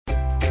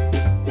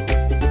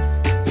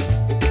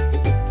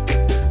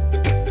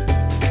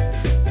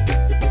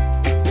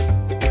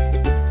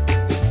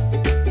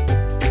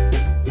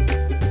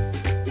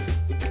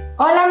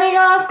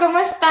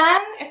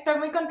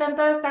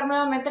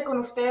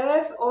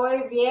ustedes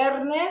hoy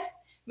viernes.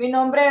 Mi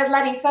nombre es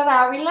Larisa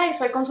Dávila y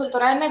soy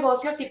consultora de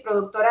negocios y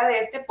productora de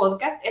este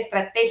podcast,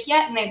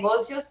 Estrategia,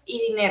 Negocios y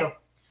Dinero.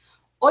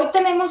 Hoy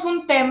tenemos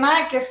un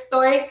tema que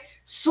estoy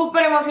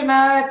súper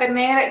emocionada de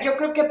tener. Yo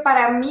creo que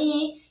para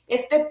mí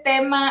este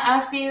tema ha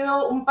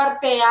sido un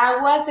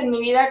parteaguas en mi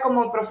vida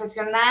como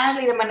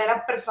profesional y de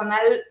manera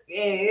personal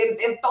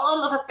en todos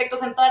los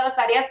aspectos, en todas las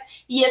áreas,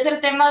 y es el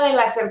tema de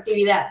la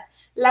asertividad,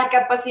 la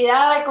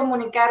capacidad de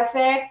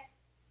comunicarse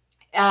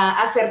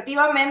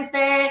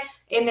asertivamente,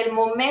 en el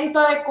momento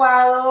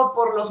adecuado,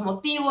 por los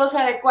motivos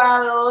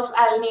adecuados,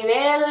 al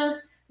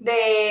nivel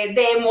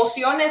de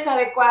emociones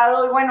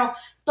adecuado, y bueno,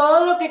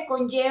 todo lo que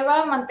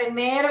conlleva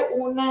mantener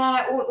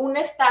un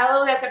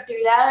estado de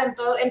asertividad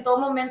en todo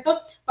momento,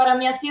 para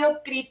mí ha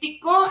sido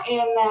crítico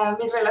en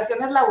mis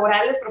relaciones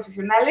laborales,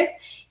 profesionales,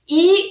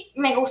 y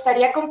me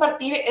gustaría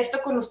compartir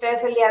esto con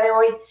ustedes el día de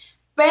hoy.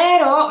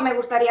 Pero me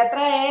gustaría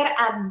traer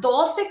a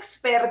dos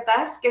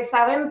expertas que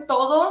saben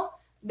todo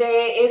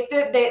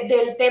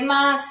del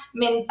tema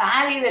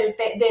mental y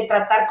de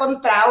tratar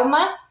con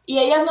trauma, y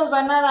ellas nos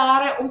van a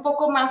dar un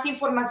poco más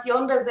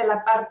información desde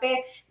la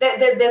parte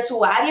de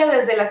su área,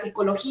 desde la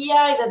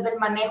psicología y desde el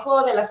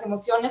manejo de las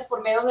emociones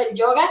por medio del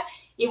yoga.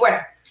 Y bueno,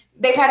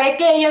 dejaré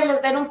que ellas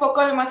les den un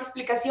poco de más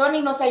explicación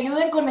y nos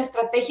ayuden con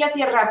estrategias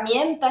y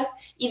herramientas,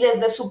 y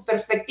desde su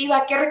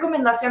perspectiva, qué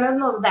recomendaciones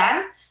nos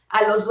dan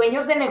a los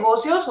dueños de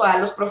negocios o a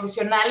los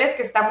profesionales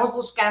que estamos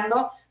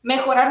buscando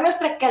mejorar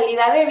nuestra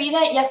calidad de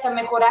vida y hasta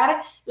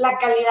mejorar la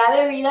calidad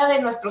de vida de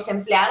nuestros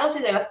empleados y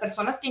de las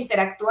personas que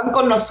interactúan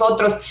con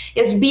nosotros.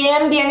 Es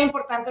bien, bien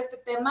importante este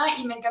tema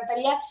y me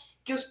encantaría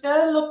que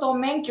ustedes lo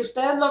tomen, que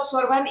ustedes lo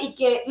absorban y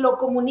que lo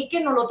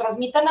comuniquen o lo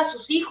transmitan a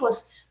sus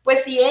hijos.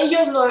 Pues si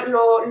ellos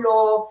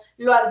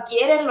lo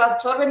adquieren, lo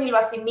absorben y lo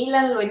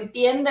asimilan, lo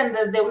entienden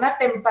desde una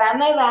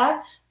temprana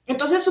edad,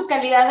 entonces su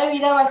calidad de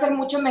vida va a ser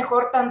mucho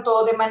mejor,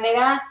 tanto de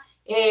manera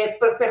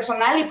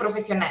personal y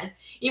profesional.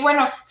 Y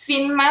bueno,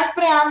 sin más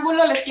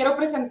preámbulo, les quiero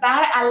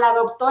presentar a la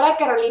doctora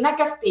Carolina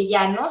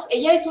Castellanos.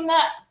 Ella es una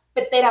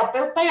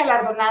terapeuta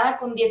galardonada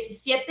con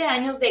 17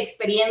 años de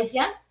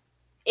experiencia.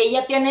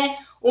 Ella tiene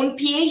un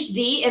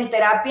PhD en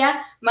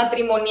terapia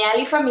matrimonial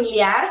y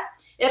familiar.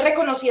 Es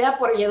reconocida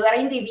por ayudar a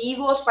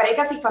individuos,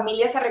 parejas y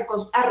familias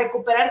a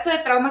recuperarse de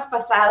traumas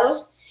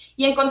pasados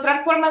y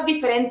encontrar formas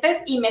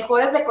diferentes y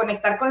mejores de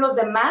conectar con los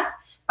demás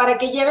para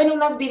que lleven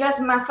unas vidas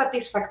más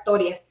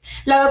satisfactorias.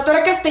 La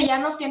doctora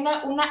Castellanos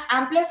tiene una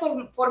amplia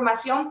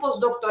formación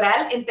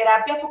postdoctoral en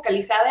terapia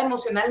focalizada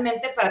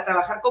emocionalmente para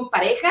trabajar con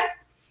parejas,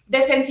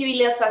 de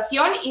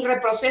sensibilización y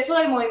reproceso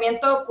del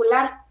movimiento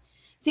ocular,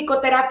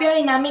 psicoterapia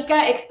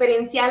dinámica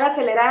experiencial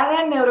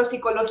acelerada,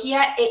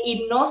 neuropsicología e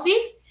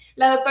hipnosis.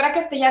 La doctora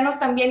Castellanos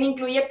también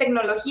incluye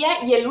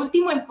tecnología y el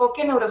último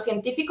enfoque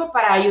neurocientífico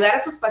para ayudar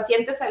a sus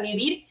pacientes a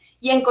vivir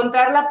y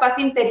encontrar la paz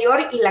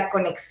interior y la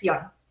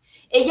conexión.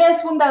 Ella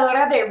es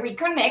fundadora de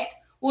Reconnect,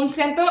 un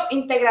centro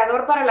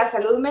integrador para la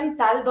salud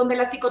mental, donde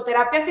la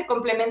psicoterapia se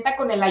complementa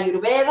con el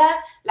ayurveda,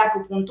 la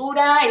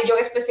acupuntura, el yoga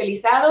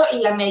especializado y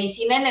la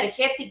medicina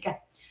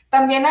energética.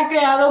 También ha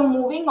creado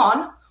Moving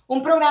On,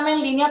 un programa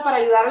en línea para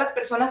ayudar a las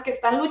personas que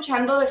están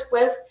luchando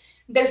después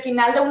del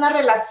final de una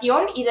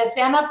relación y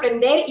desean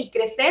aprender y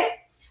crecer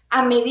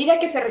a medida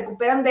que se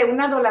recuperan de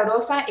una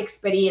dolorosa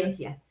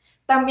experiencia.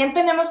 También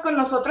tenemos con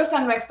nosotros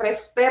a nuestra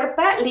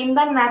experta,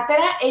 Linda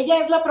Náttera. Ella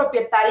es la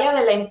propietaria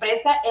de la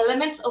empresa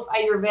Elements of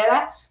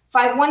Ayurveda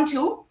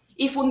 512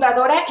 y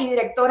fundadora y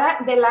directora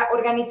de la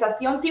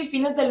organización sin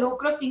fines de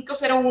lucro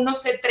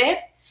 501(c)(3),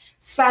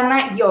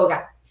 Sana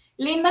Yoga.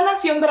 Linda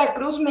nació en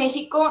Veracruz,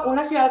 México,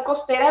 una ciudad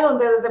costera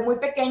donde desde muy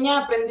pequeña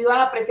aprendió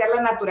a apreciar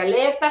la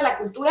naturaleza, la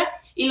cultura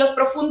y los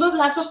profundos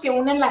lazos que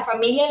unen la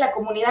familia y la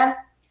comunidad.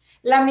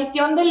 La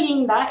misión de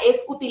Linda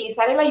es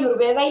utilizar el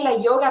ayurveda y la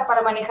yoga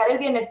para manejar el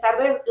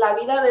bienestar de la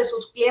vida de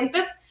sus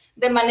clientes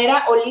de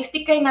manera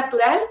holística y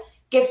natural,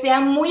 que sea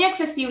muy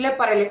accesible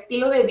para el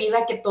estilo de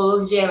vida que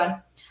todos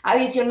llevan.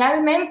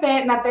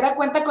 Adicionalmente, Náttera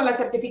cuenta con las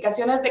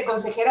certificaciones de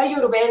consejera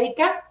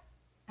ayurvédica,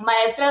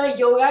 maestra de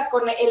yoga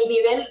con el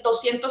nivel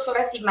 200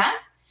 horas y más,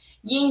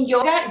 Yin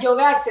Yoga,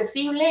 yoga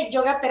accesible,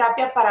 yoga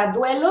terapia para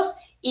duelos,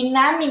 y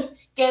NAMI,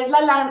 que es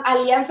la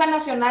Alianza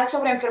Nacional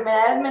sobre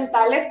Enfermedades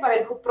Mentales para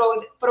el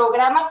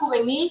programa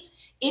juvenil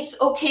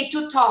It's Okay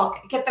to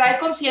Talk, que trae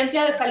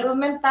conciencia de salud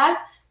mental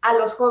a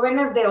los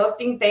jóvenes de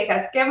Austin,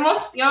 Texas. ¡Qué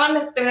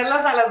emoción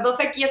tenerlas a las dos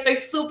aquí! Estoy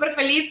súper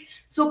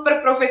feliz,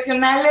 súper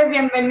profesionales.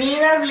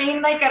 Bienvenidas,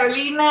 Linda y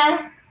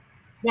Carolina.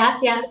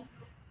 Gracias.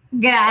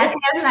 Gracias,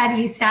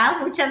 Larisa.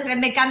 Muchas gracias.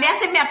 Me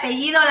cambiaste mi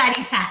apellido,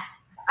 Larisa.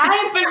 ¡Ay,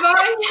 perdón!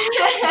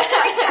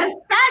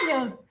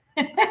 Castaños.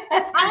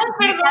 ¡Ay,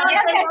 perdón!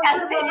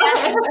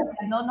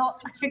 No,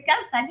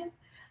 Castaños.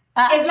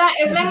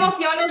 Es la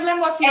emoción, es la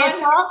emoción.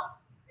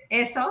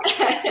 Eso.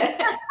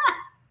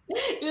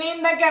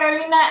 Linda,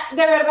 Carolina,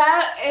 de verdad,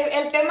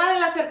 el tema de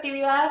la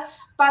asertividad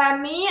para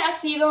mí ha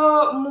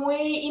sido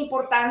muy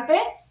importante.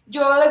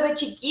 Yo desde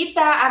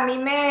chiquita, a mí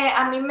me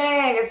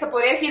se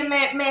podría decir,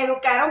 me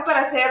educaron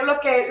para hacer lo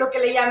que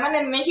le llaman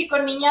en México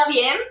niña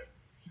bien.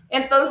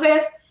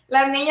 Entonces,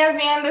 Las niñas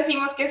bien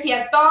decimos que sí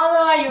a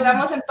todo,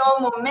 ayudamos en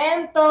todo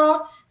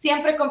momento,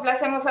 siempre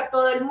complacemos a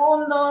todo el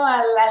mundo,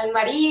 al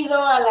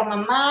marido, a la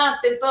mamá,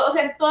 en todo, o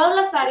sea, en todas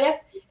las áreas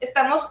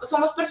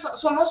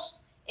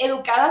somos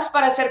educadas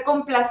para ser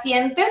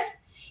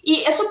complacientes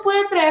y eso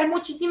puede traer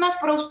muchísima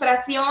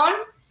frustración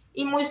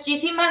y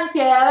muchísima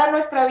ansiedad a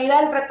nuestra vida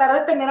al tratar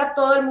de tener a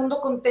todo el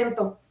mundo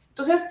contento.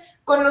 Entonces,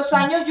 con los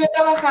años yo he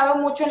trabajado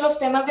mucho en los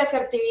temas de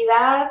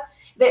asertividad.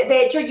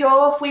 De hecho,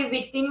 yo fui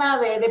víctima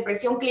de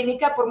depresión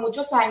clínica por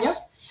muchos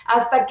años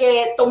hasta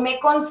que tomé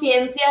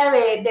conciencia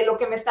de lo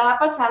que me estaba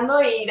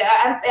pasando y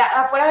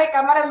afuera de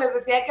cámaras les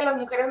decía que las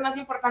mujeres más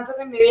importantes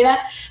de mi vida,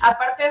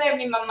 aparte de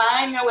mi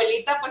mamá y mi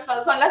abuelita, pues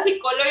son las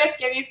psicólogas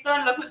que he visto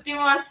en los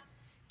últimos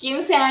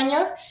 15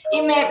 años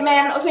y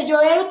o sea,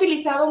 yo he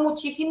utilizado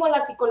muchísimo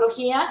la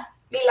psicología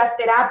y las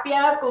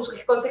terapias,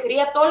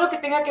 consejería, todo lo que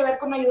tenga que ver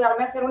con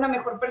ayudarme a ser una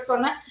mejor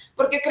persona,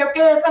 porque creo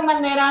que de esa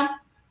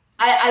manera,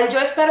 al yo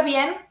estar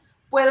bien,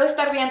 puedo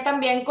estar bien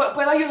también,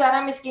 puedo ayudar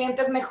a mis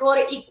clientes mejor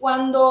y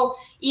cuando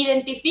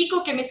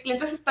identifico que mis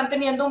clientes están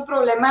teniendo un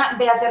problema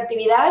de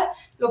asertividad,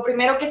 lo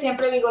primero que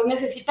siempre digo es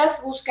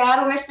necesitas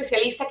buscar un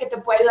especialista que te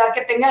pueda ayudar,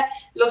 que tenga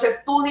los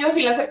estudios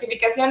y las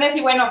certificaciones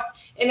y bueno,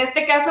 en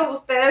este caso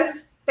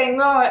ustedes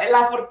tengo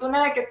la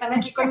fortuna de que están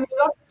aquí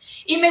conmigo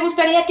y me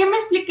gustaría que me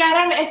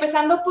explicaran,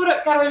 empezando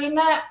por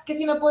Carolina, que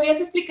si me podrías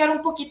explicar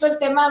un poquito el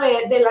tema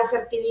de la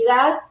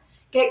asertividad,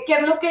 qué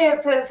es lo que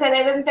se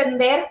debe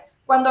entender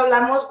cuando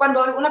hablamos,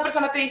 cuando una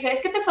persona te dice,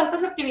 es que te falta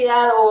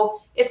asertividad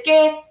o es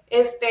que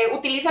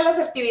utiliza la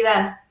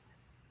asertividad.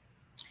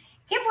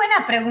 Qué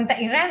buena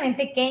pregunta y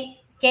realmente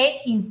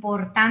qué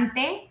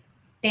importante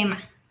tema.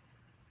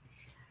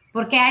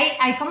 Porque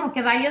hay como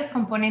que varios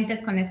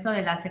componentes con esto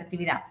de la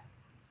asertividad.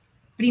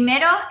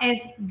 Primero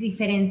es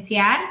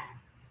diferenciar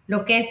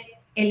lo que es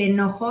el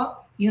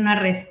enojo y una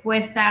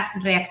respuesta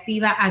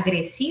reactiva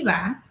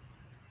agresiva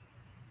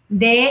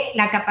de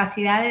la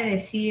capacidad de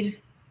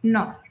decir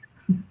no.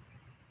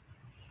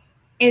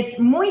 Es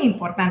muy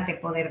importante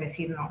poder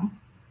decir no,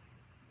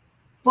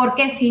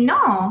 porque si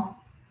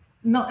no,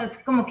 es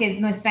como que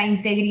nuestra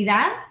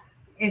integridad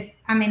es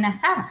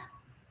amenazada.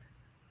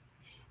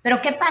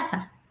 Pero ¿qué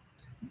pasa?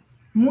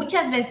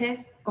 Muchas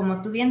veces,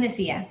 como tú bien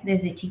decías,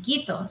 desde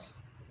chiquitos,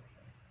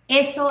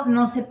 eso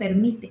no se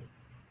permite.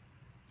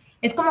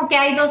 Es como que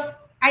hay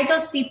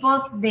dos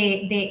tipos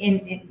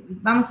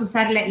vamos a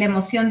usar la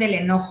emoción del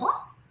enojo,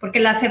 porque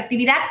la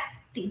asertividad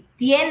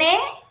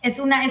es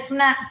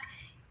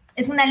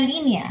una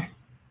línea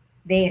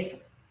de eso.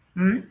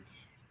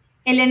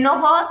 El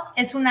enojo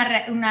es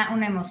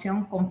una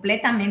emoción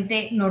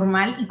completamente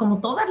normal y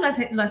como todas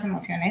las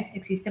emociones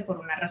existe por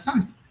una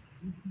razón.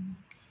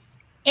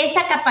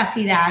 Esa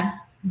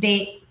capacidad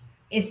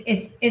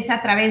es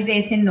a través de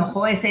ese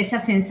enojo, es esa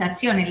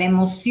sensación, la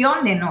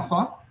emoción de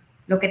enojo,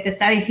 lo que te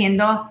está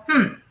diciendo,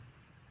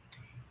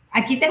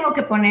 aquí tengo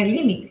que poner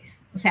límites.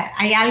 O sea,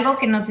 hay algo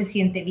que no se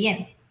siente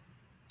bien.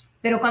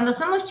 Pero cuando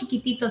somos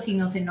chiquititos y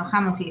nos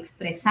enojamos y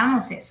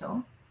expresamos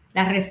eso,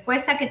 la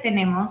respuesta que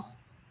tenemos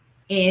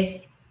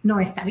es, no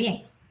está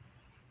bien.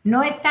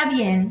 No está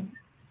bien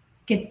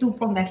que tú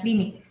pongas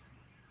límites.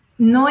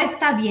 No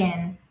está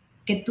bien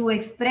que tú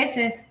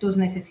expreses tus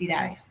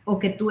necesidades o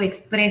que tú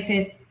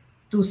expreses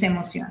tus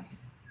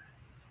emociones.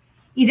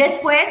 Y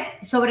después,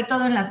 sobre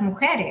todo en las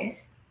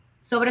mujeres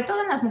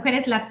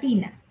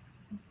latinas,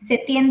 se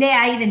tiende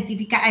a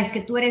identificar, es que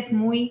tú eres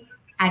muy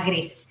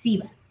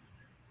agresiva.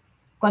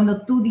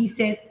 Cuando tú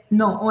dices,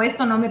 no, o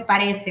esto no me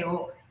parece,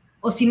 o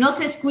si no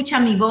se escucha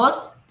mi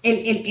voz,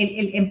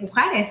 el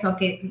empujar eso, a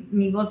que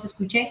mi voz se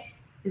escuche,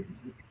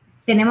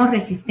 tenemos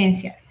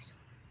resistencia a eso.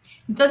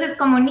 Entonces,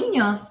 como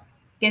niños,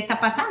 ¿qué está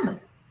pasando?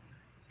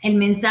 El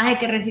mensaje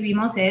que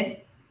recibimos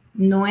es,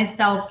 no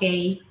está ok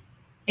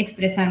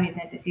expresar mis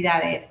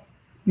necesidades,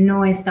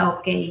 no está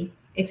ok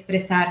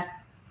expresar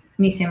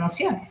mis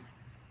emociones.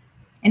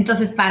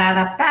 Entonces, para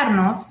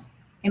adaptarnos,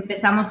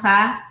 empezamos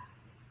a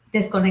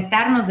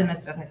desconectarnos de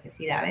nuestras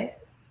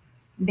necesidades,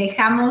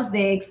 dejamos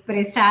de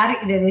expresar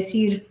y de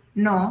decir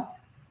no,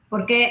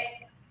 porque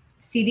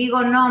si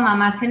digo no,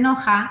 mamá se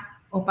enoja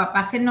o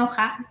papá se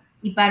enoja,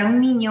 y para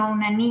un niño o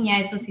una niña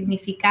eso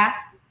significa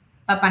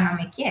papá no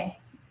me quiere.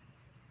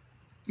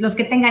 Los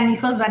que tengan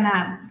hijos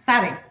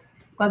saben,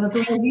 cuando tú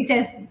les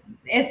dices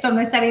esto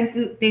no está bien,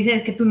 te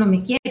dices que tú no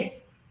me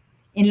quieres.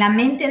 En la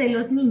mente de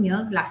los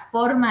niños, la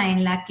forma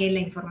en la que la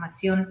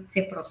información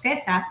se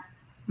procesa,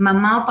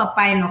 mamá o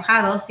papá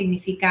enojados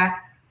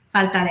significa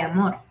falta de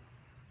amor,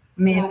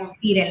 me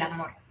retira el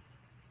amor.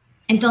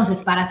 Entonces,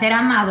 para ser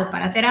amado,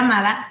 para ser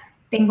amada,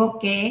 tengo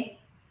que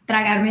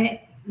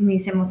tragarme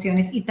mis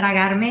emociones y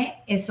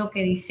tragarme eso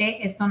que dice,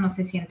 esto no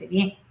se siente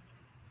bien.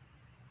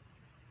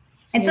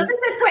 Sí. Entonces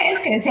después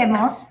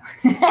crecemos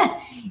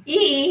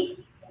y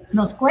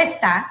nos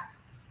cuesta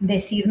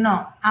decir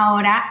no.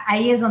 Ahora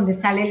ahí es donde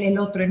sale el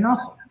otro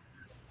enojo.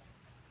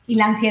 Y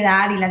la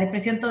ansiedad y la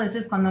depresión, todo eso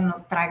es cuando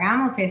nos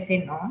tragamos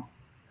ese no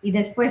y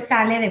después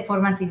sale de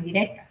formas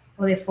indirectas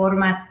o de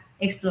formas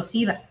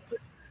explosivas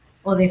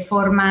o de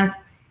formas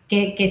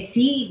que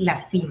sí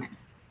lastiman.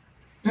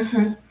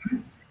 Ujú.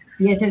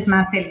 Y ese es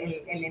más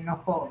el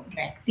enojo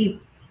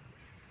reactivo.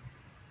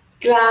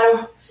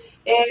 Claro.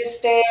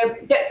 Usted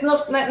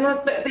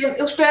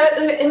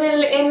en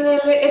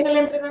el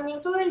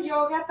entrenamiento del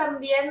yoga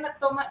también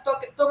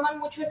toman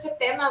mucho ese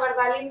tema,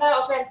 ¿verdad, Linda?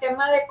 O sea, el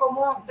tema de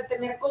cómo, de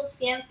tener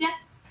conciencia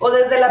o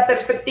desde la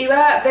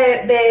perspectiva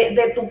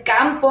de tu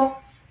campo,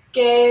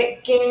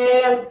 ¿qué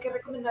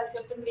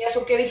recomendación tendrías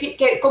o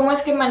cómo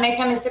es que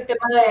manejan este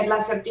tema de la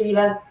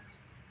asertividad?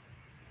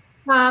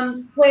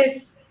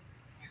 Pues,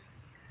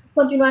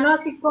 continuando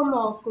así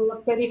como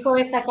lo que dijo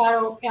esta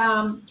Caro,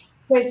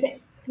 pues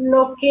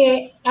lo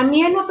que a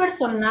mí en lo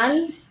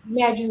personal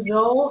me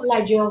ayudó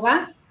la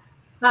yoga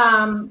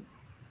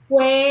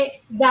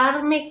fue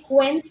darme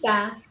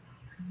cuenta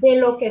de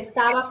lo que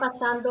estaba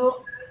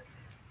pasando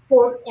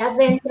por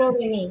adentro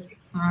de mí.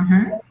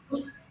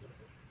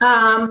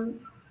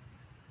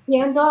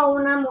 Siendo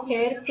una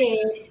mujer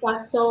que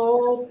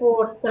pasó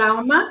por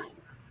trauma,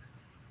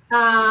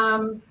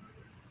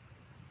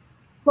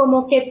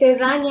 como que te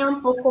daña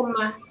un poco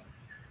más.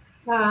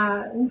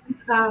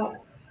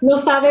 No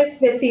sabes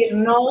decir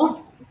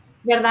no,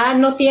 ¿verdad?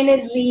 No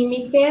tienes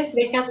límites,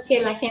 dejas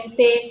que la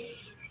gente,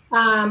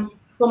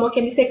 como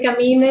que dice,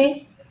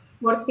 camine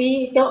por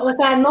ti. O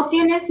sea, no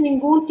tienes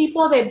ningún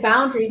tipo de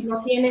boundaries,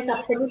 no tienes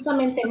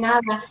absolutamente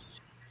nada.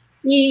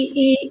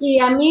 Y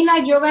a mí la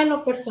yoga en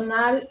lo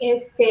personal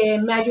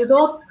me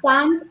ayudó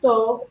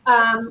tanto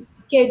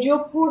que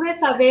yo pude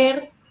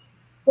saber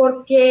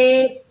por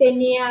qué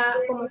tenía,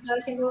 como estaba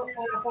diciendo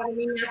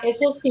Carolina,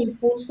 esos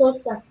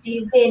impulsos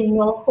así de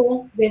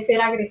enojo, de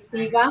ser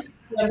agresiva,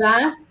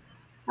 ¿verdad?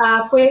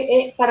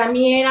 Para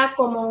mí era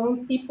como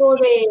un tipo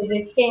de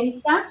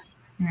defensa,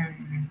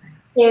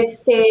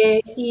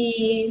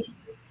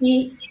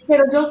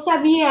 pero yo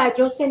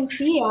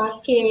sentía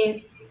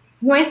que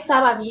no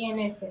estaba bien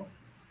eso.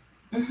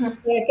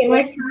 Que no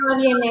estaba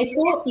bien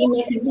eso y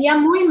me sentía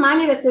muy mal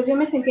y después yo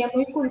me sentía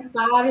muy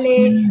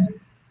culpable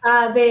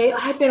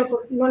ay, pero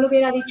no lo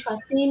hubiera dicho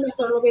así,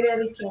 mejor lo hubiera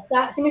dicho así.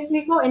 ¿Sí me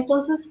explico?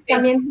 Entonces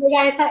también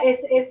llega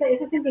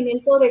ese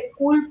sentimiento de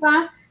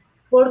culpa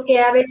porque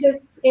a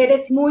veces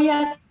eres muy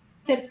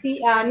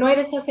asertiva, no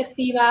eres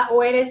asertiva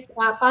o eres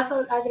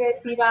paso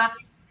agresiva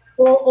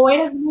o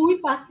eres muy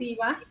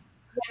pasiva,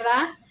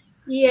 ¿verdad?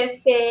 Y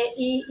empiezan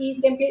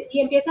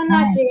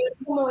a llegar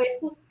como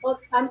estos,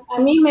 a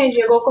mí me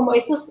llegó como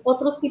estos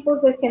otros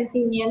tipos de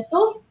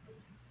sentimientos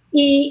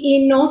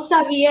y no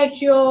sabía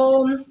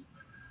yo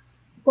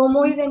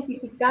cómo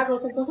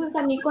identificarlos. Entonces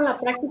a mí con la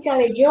práctica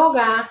de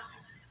yoga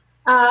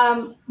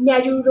me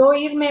ayudó a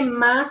irme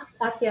más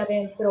hacia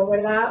adentro,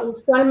 ¿verdad?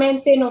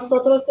 Usualmente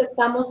nosotros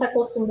estamos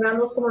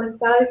acostumbrados, como les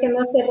estaba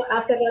diciendo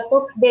hace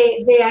rato,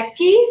 de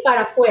aquí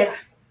para afuera.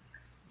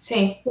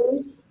 Sí.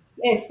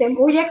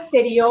 Muy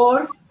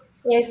exterior,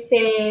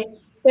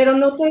 pero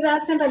no te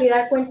das en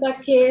realidad cuenta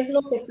qué es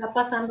lo que está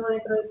pasando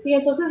dentro de ti.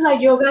 Entonces la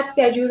yoga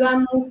te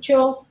ayuda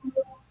mucho.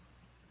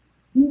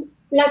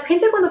 La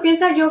gente cuando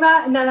piensa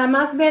yoga nada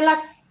más ve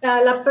la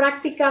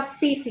práctica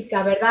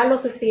física, ¿verdad?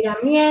 Los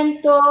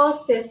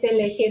estiramientos, el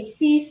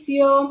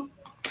ejercicio,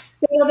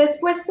 pero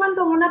después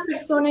cuando una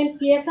persona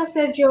empieza a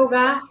hacer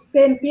yoga,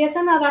 se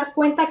empiezan a dar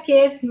cuenta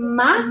que es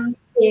más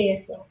que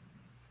eso.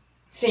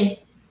 Sí.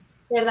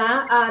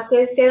 ¿Verdad?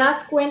 Te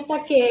das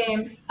cuenta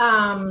que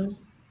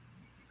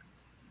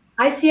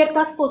hay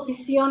ciertas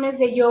posiciones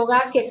de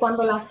yoga que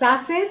cuando las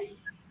haces,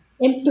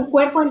 tu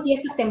cuerpo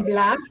empieza a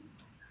temblar,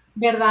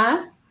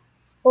 ¿verdad?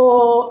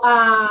 O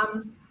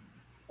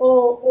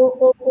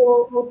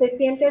te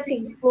sientes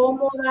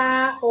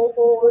incómoda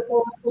o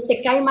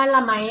te cae mal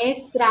la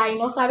maestra y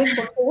no sabes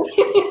por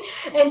qué.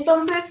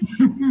 Entonces,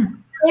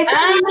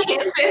 ¿qué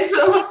es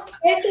eso?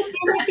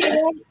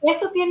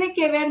 Eso tiene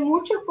que ver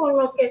mucho con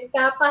lo que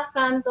está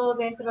pasando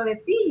dentro de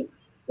ti.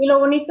 Y lo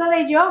bonito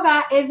de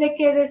yoga es de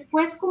que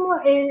después como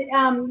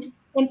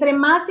entre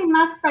más y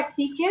más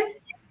practiques,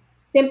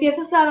 te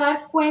empiezas a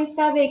dar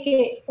cuenta de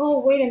que, oh,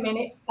 wait a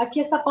minute, aquí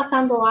está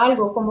pasando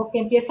algo, como que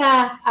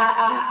empieza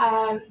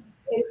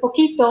el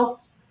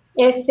poquito,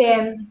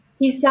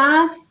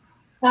 quizás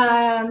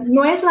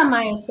no es la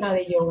maestra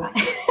de yoga,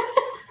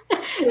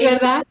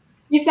 ¿verdad?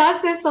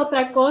 Quizás es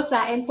otra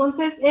cosa.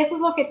 Entonces, eso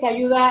es lo que te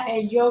ayuda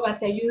el yoga,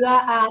 te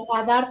ayuda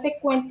a darte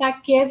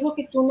cuenta qué es lo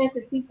que tú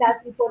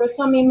necesitas y por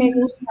eso a mí me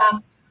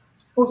gusta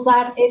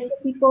usar este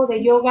tipo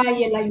de yoga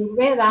y el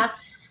ayurveda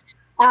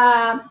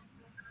a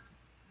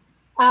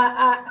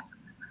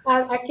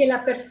que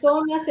la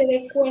persona se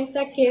dé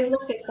cuenta qué es lo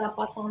que está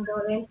pasando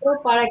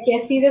adentro para que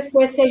así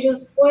después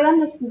ellos puedan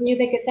descubrir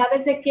de que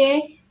sabes de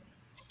qué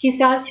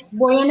quizás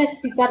voy a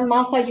necesitar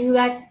más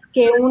ayuda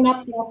que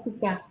una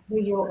práctica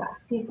de yoga.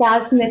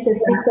 Quizás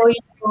necesito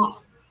ir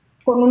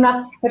con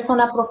una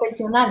persona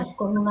profesional,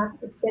 con una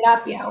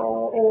terapia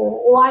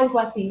o algo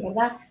así,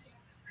 ¿verdad?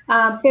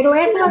 Pero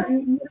eso,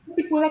 no sé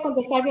si pude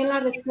contestar bien la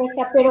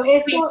respuesta, pero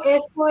eso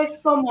es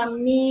como a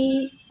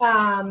mí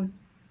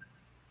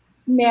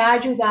me ha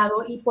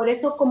ayudado y por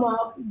eso como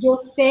yo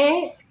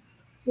sé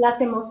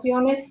las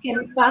emociones que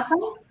me pasan,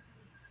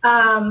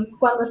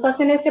 cuando estás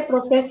en este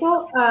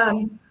proceso,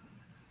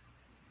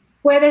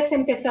 puedes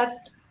empezar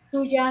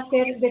tú ya a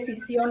hacer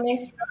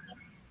decisiones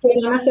que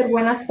van a ser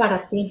buenas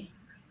para ti.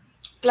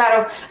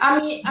 Claro, a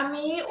mí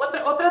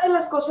otra de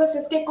las cosas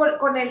es que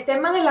con el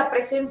tema de la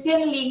presencia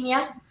en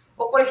línea,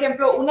 o por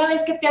ejemplo, una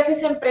vez que te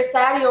haces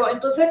empresario,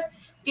 entonces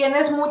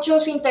tienes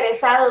muchos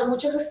interesados,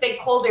 muchos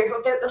stakeholders,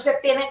 o sea,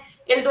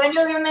 el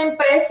dueño de una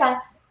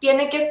empresa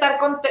tiene que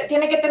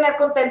tiene que tener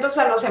contentos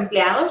a los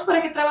empleados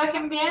para que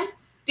trabajen bien,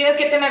 tienes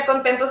que tener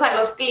contentos a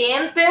los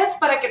clientes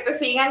para que te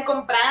sigan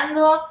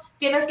comprando,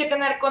 tienes que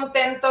tener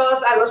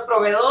contentos a los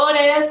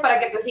proveedores para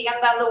que te sigan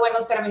dando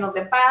buenos términos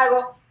de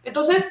pago.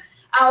 Entonces,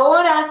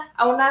 ahora,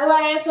 aunado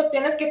a eso,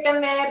 tienes que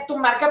tener tu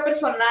marca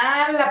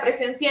personal, la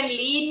presencia en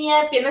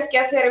línea, tienes que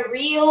hacer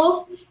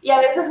reels y a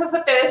veces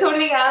hasta te ves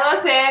obligado a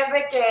hacer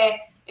de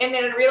que en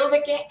el reel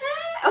de que,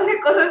 o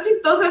sea, cosas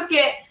chistosas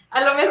que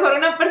a lo mejor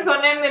una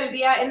persona en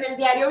el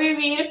diario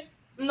vivir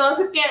no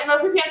se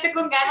siente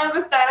con ganas de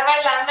estar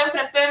bailando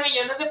enfrente de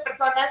millones de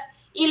personas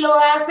y lo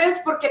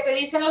haces porque te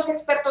dicen los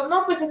expertos,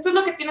 no, pues esto es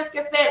lo que tienes que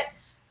hacer,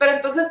 pero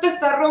entonces te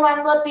estás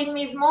robando a ti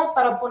mismo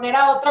para poner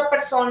a otra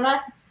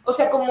persona, o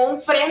sea, como un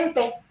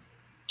frente,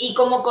 y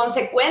como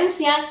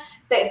consecuencia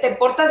te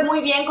portas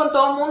muy bien con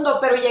todo el mundo,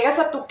 pero llegas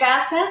a tu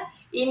casa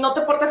y no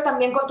te portas tan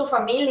bien con tu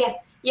familia.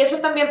 Y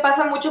eso también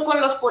pasa mucho con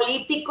los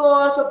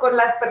políticos o con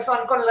las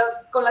personas,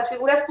 con las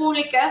figuras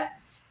públicas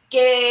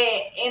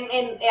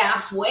que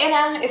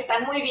afuera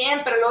están muy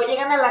bien, pero luego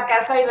llegan a la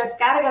casa y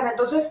descargan.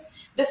 Entonces,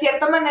 de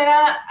cierta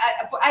manera,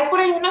 hay por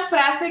ahí una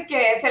frase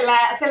que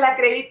se la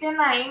acrediten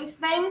a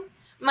Einstein,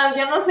 más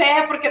yo no sé,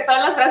 porque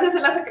todas las frases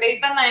se las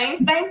acreditan a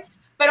Einstein,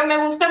 pero me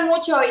gusta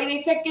mucho y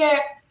dice que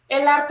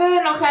el arte de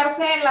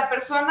enojarse en la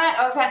persona,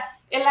 o sea,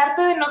 el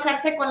arte de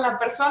enojarse con la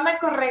persona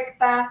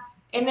correcta,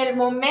 en el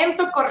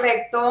momento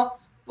correcto,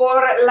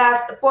 por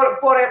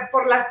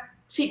la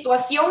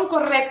situación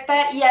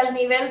correcta y al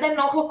nivel de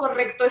enojo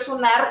correcto es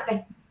un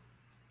arte.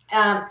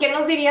 ¿Qué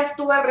nos dirías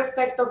tú al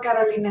respecto,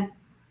 Carolina?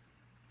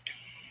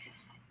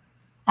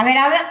 A ver,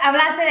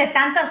 hablaste de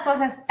tantas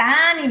cosas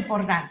tan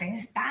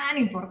importantes,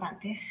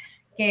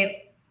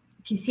 que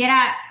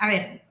quisiera, a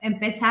ver,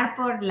 empezar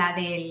por la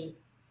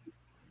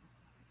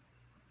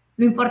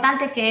lo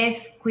importante que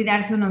es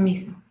cuidarse uno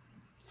mismo.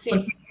 Sí.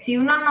 Porque si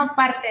uno no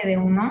parte de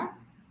uno,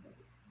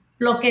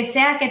 lo que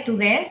sea que tú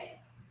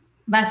des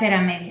va a ser a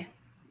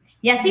medias.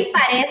 Y así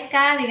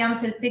parezca,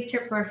 digamos, el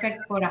picture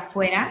perfect por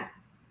afuera,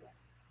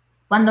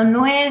 cuando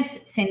no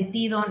es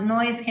sentido,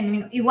 no es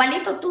genuino,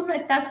 igualito tú no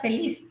estás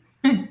feliz.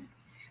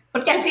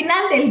 Porque al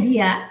final del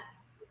día,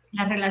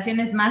 las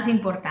relaciones más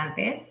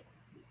importantes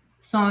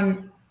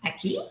son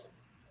aquí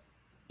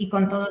y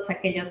con todos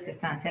aquellos que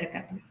están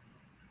cerca tuyo.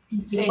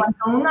 Sí. Y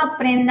cuando uno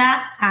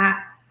aprenda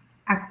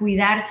a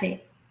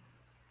cuidarse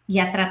y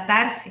a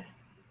tratarse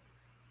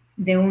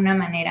de una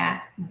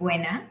manera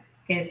buena,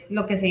 que es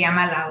lo que se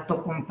llama la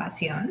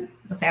autocompasión,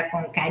 o sea,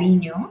 con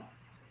cariño,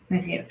 ¿no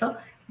es cierto?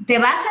 Te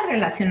vas a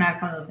relacionar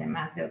con los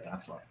demás de otra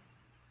forma.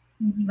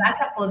 Y vas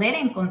a poder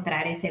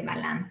encontrar ese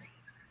balance.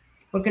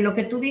 Porque lo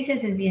que tú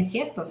dices es bien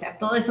cierto, o sea,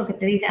 todo eso que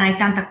te dicen, hay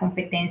tanta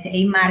competencia,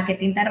 hay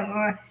marketing,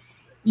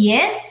 y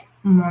es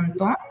un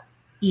montón,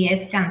 y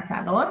es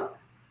cansador,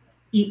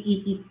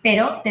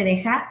 pero te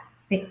deja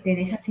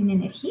sin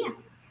energía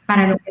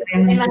para lo que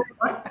realmente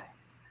importa.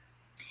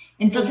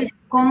 Entonces,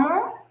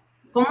 ¿cómo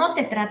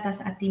te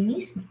tratas a ti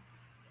mismo?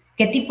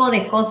 ¿Qué tipo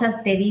de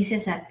cosas te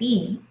dices a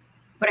ti?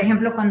 Por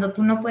ejemplo, cuando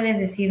tú no puedes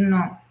decir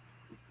no,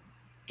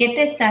 ¿qué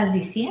te estás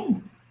diciendo?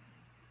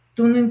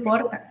 Tú no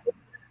importas.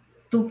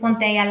 Tú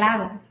ponte ahí al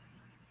lado,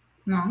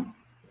 ¿no?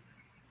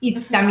 Y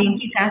también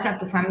quizás a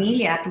tu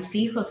familia, a tus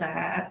hijos,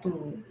 a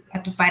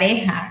tu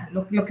pareja,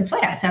 lo que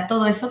fuera. O sea,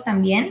 todo eso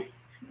también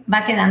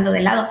va quedando de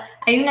lado.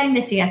 Hay una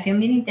investigación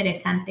bien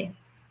interesante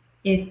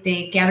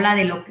que habla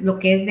de lo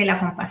que es de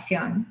la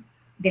compasión,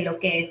 de lo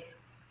que es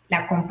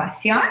la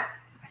compasión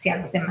hacia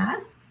los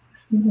demás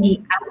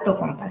y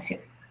autocompasión.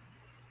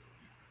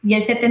 Y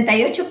el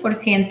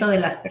 78% de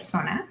las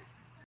personas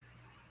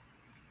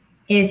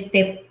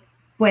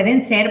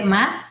pueden ser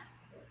más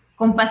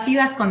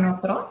compasivas con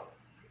otros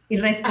y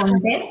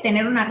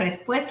tener una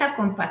respuesta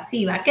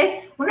compasiva. ¿Qué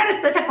es? Una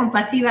respuesta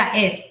compasiva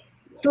es,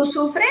 tú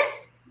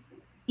sufres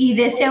y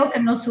deseo que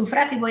no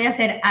sufras y voy a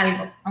hacer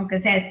algo, aunque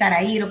sea estar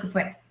ahí, lo que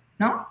fuera,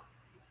 ¿no?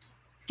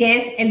 Que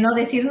es el no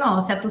decir no,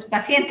 o sea, tus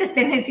pacientes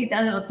te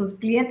necesitan o tus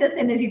clientes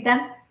te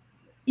necesitan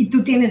y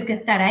tú tienes que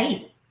estar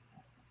ahí.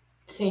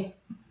 Sí.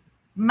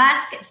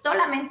 Más que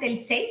solamente el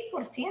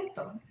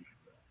 6%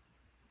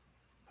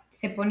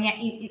 se ponía,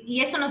 y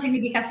esto no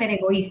significa ser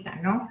egoísta,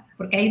 ¿no?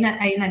 Porque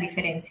hay una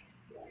diferencia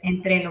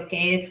entre lo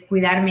que es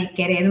cuidarme y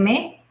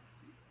quererme,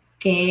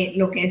 que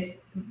lo que es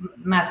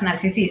más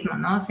narcisismo,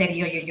 ¿no? Ser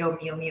yo,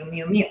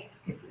 mío.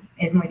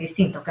 Es muy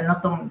distinto, que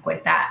no tomo en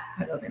cuenta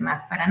a los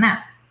demás para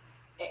nada.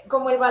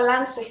 Como el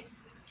balance.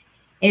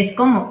 Es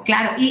como,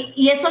 claro,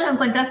 y eso lo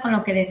encuentras con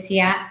lo que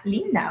decía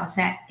Linda, o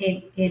sea,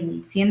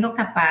 el siendo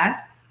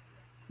capaz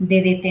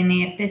de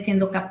detenerte,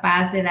 siendo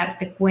capaz de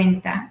darte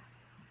cuenta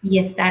y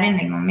estar en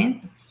el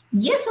momento.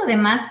 Y eso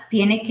además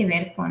tiene que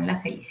ver con la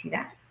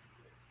felicidad.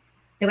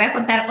 Te voy a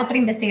contar otra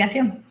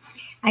investigación.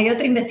 Hay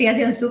otra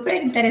investigación súper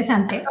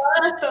interesante.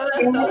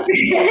 Todas.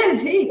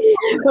 Sí.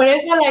 Por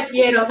eso la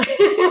quiero.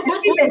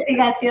 Esta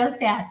investigación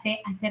se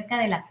hace acerca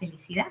de la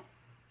felicidad.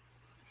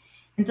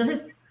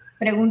 Entonces,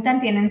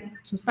 tienen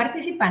sus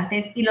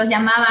participantes y los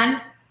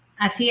llamaban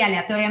así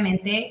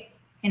aleatoriamente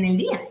en el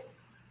día.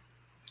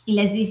 Y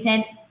les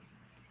dicen,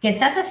 ¿qué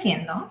estás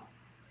haciendo?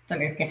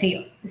 Entonces, qué sé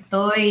yo,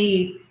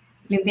 estoy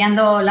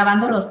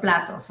lavando los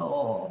platos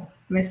o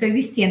me estoy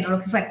vistiendo, lo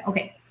que fuera. Ok,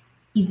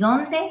 ¿y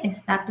dónde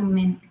está tu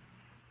mente?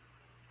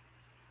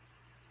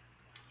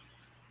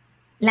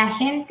 La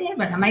gente,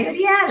 bueno, la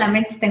mayoría, la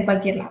mente está en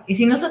cualquier lado. Y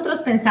si nosotros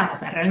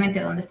pensamos,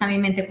 realmente, ¿dónde está mi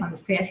mente cuando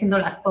estoy haciendo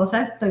las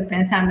cosas? Estoy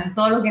pensando en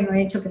todo lo que no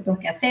he hecho que tengo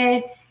que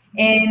hacer,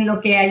 en lo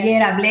que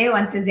ayer hablé o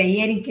antes de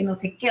ayer y que no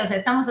sé qué. O sea,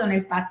 estamos en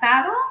el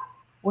pasado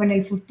o en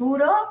el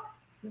futuro,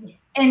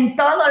 en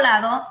todo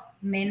lado,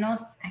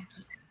 menos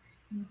aquí.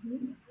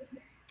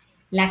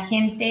 La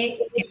gente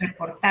que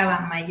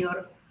reportaba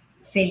mayor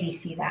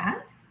felicidad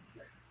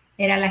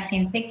era la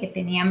gente que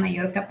tenía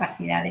mayor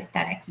capacidad de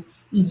estar aquí.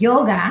 Y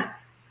yoga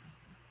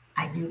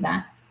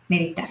ayuda,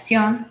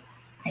 meditación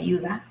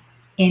ayuda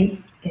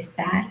en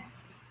estar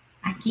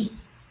aquí,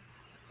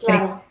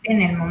 Claro.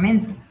 en el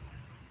momento.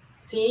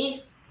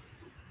 Sí.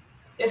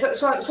 Eso,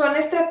 son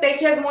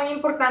estrategias muy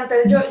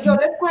importantes. Yo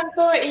les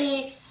cuento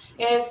y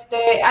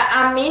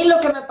a mí lo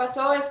que me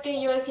pasó es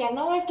que yo decía,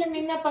 no, es que a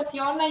mí me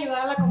apasiona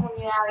ayudar a la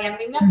comunidad y a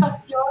mí me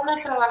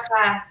apasiona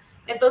trabajar.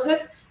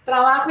 Entonces,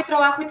 trabajo y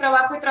trabajo y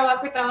trabajo y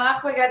trabajo y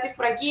trabajo y gratis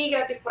por aquí,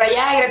 gratis por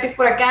allá y gratis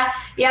por acá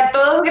y a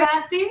todos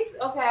gratis,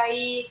 o sea,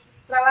 y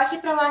trabaje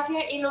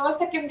y luego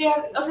hasta que un día,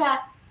 o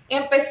sea,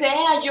 empecé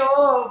a yo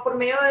por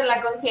medio de la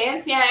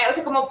conciencia, o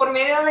sea, como por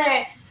medio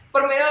de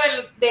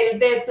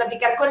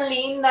platicar con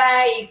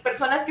Linda y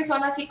personas que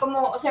son así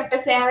como, o sea,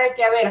 empecé a de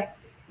que, a ver,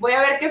 voy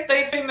a ver qué estoy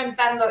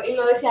experimentando. Y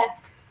lo decía,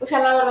 o sea,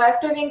 la verdad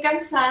estoy bien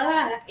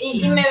cansada.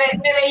 Y me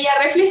veía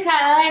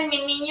reflejada en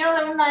mi niño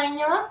de 1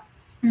 año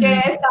que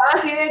estaba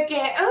así de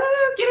que,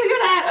 quiero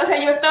llorar. O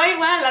sea, yo estaba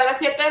igual, a las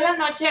 7 de la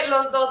noche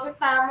los dos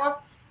estábamos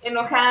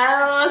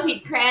enojados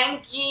y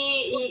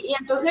cranky. Y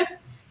entonces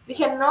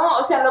dije, no,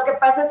 o sea, lo que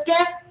pasa es que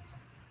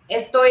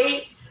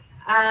estoy...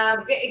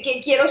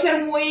 que quiero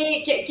ser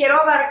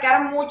quiero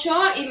abarcar mucho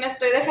y me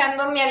estoy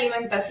dejando mi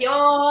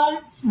alimentación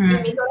y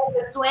mis horas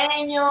de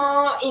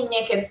sueño y mi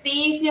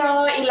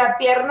ejercicio y la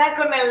pierna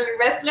con el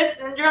restless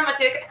syndrome,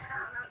 así de que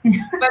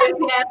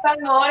parecía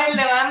Tanor, el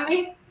de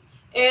Bambi.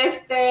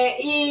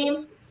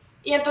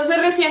 Y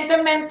entonces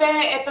recientemente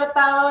he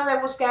tratado de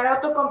buscar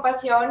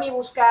autocompasión y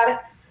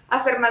buscar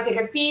hacer más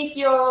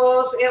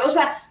ejercicios, o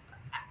sea,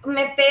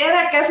 meter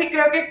a casi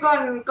creo que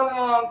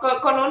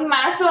con un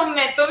mazo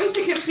meto mis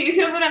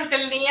ejercicios durante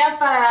el día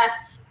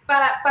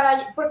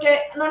porque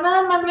no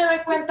nada más me doy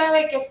cuenta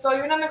de que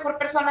soy una mejor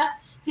persona,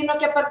 sino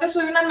que aparte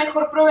soy una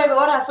mejor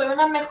proveedora, soy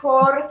una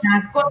mejor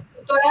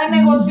consultora de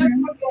negocios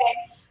porque,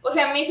 o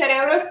sea, mi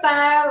cerebro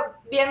está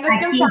bien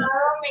descansado,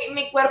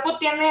 mi cuerpo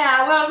tiene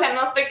agua, o sea,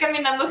 no estoy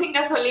caminando sin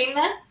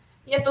gasolina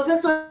y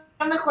entonces soy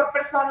una mejor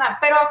persona,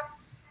 pero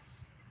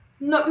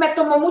no, me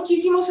tomó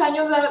muchísimos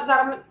años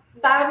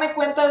darme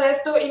cuenta de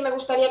esto y me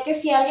gustaría que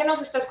si alguien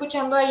nos está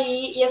escuchando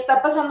ahí y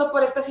está pasando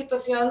por esta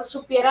situación,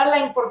 supiera la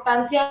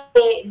importancia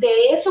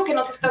de eso que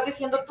nos estás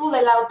diciendo tú,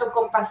 de la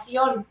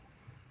autocompasión.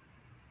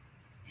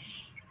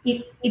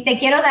 Y te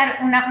quiero dar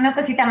una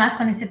cosita más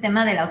con este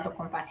tema de la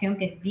autocompasión,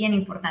 que es bien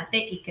importante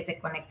y que se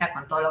conecta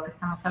con todo lo que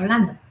estamos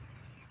hablando.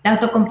 La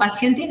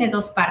autocompasión tiene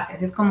 2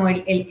 partes, es como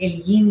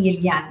el yin y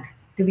el yang.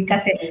 Te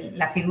ubicas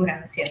la figura,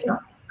 ¿no es cierto?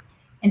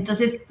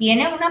 Entonces,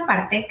 tiene una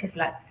parte que es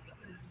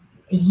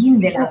el yin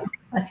de la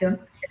autocompasión,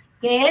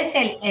 que es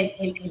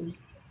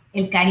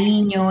el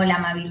cariño, la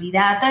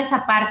amabilidad, toda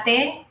esa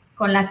parte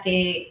con la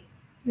que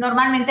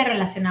normalmente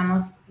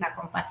relacionamos la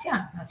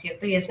compasión, ¿no es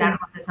cierto? Y es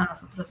darnos eso a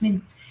nosotros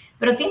mismos.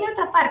 Pero tiene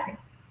otra parte,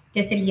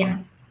 que es el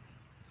yang.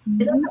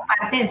 Esa otra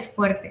parte es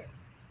fuerte.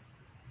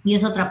 Y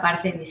esa otra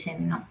parte dice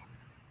no.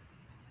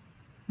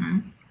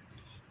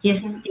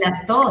 Y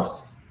las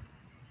 2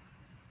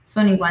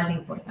 son igual de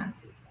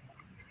importantes.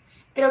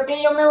 Creo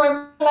que yo me voy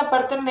a la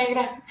parte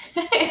negra.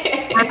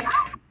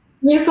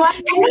 Mi sueño.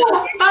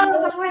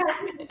 Vamos afuera.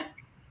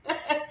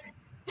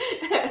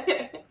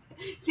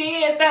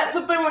 Sí, está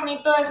súper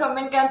bonito eso,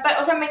 me encanta,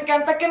 o sea, me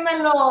encanta que me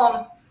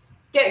lo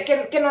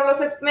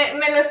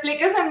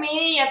expliques a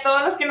mí y a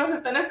todos los que nos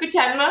están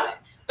escuchando,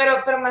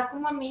 pero más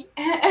como a mí.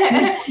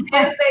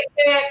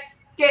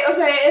 O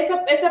sea,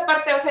 esa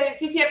parte, o sea,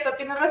 sí es cierto,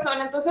 tienes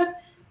razón, entonces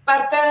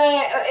parte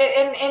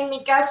en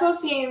mi caso,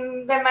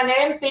 de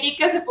manera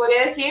empírica se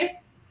podría decir,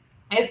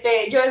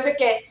 yo desde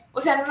que,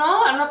 o sea,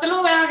 no te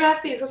lo voy a dar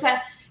gratis, o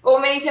sea, o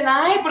me dicen,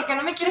 ay, ¿por qué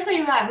no me quieres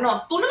ayudar?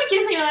 No, tú no me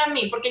quieres ayudar a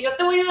mí, porque yo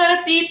te voy a ayudar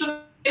a ti, tú no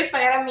me quieres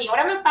pagar a mí,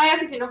 ahora me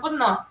pagas y si no, pues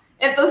no.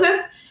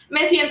 Entonces,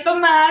 me siento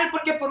mal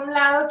porque por un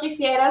lado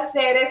quisiera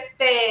ser,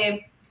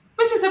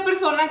 pues esa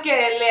persona que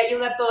le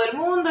ayuda a todo el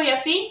mundo y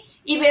así,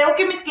 y veo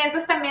que mis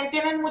clientes también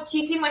tienen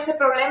muchísimo ese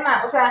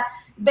problema, o sea,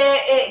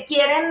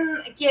 quieren,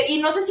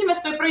 y no sé si me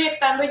estoy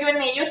proyectando yo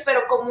en ellos,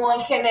 pero como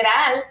en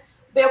general,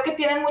 veo que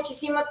tienen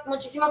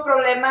muchísimo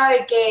problema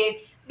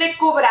de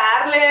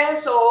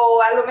cobrarles,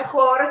 o a lo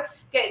mejor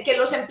que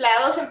los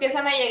empleados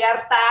empiezan a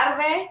llegar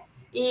tarde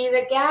y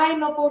de que, ay,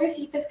 no,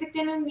 pobrecita, es que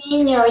tiene un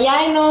niño, y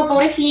ay, no,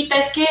 pobrecita,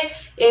 es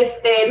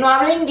que no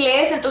habla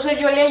inglés, entonces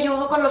yo le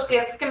ayudo con los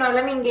clientes que no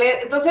hablan inglés.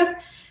 Entonces,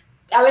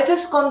 a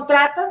veces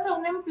contratas a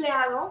un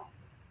empleado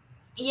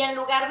y en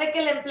lugar de que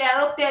el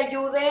empleado te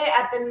ayude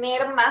a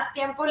tener más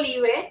tiempo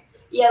libre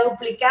y a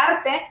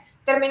duplicarte,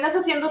 terminas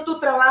haciendo tu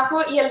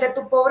trabajo y el de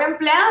tu pobre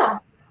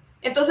empleado.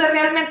 Entonces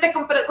realmente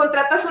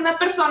contratas a una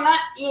persona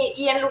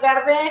y en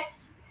lugar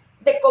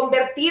de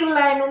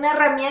convertirla en una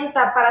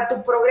herramienta para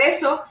tu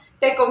progreso,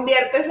 te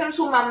conviertes en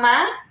su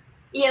mamá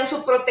y en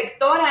su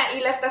protectora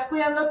y la estás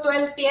cuidando todo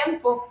el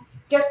tiempo.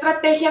 ¿Qué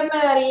estrategias me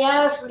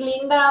darías,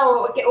 Linda,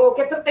 o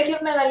qué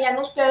estrategias me darían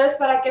ustedes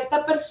para que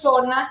esta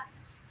persona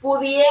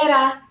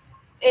pudiera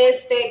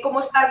como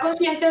estar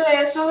consciente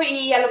de eso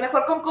y a lo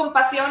mejor con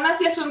compasión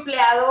hacia su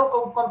empleado,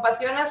 con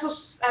compasión a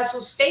sus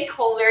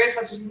stakeholders,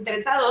 a sus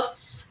interesados,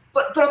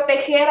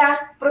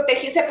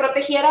 se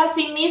protegiera a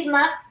sí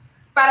misma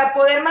para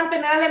poder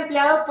mantener al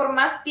empleado por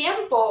más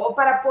tiempo, o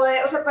para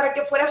poder, o sea, para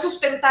que fuera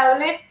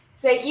sustentable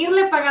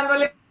seguirle pagando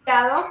al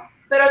empleado,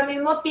 pero al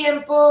mismo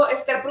tiempo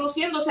estar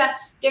produciendo, o sea,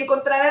 que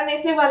encontraran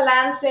ese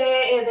balance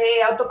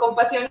de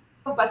autocompasión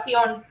y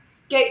compasión.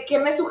 ¿Qué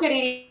me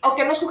sugerirían, o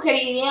qué nos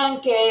sugerirían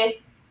que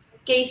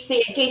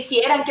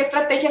hicieran? ¿Qué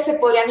estrategias se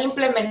podrían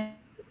implementar?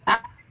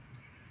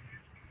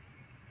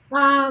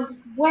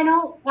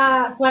 Bueno,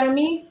 para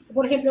mí,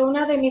 por ejemplo,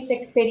 una de mis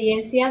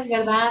experiencias,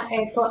 ¿verdad?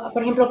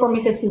 Por ejemplo, con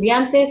mis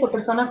estudiantes o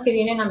personas que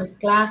vienen a mis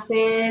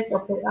clases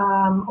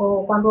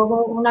o cuando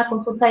hago una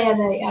consulta ya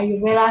de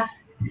Ayurveda,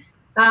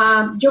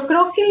 yo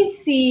creo que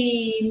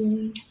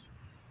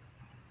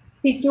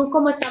si tú,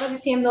 como estabas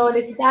diciendo,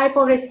 le dices, ay,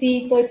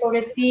 pobrecito, y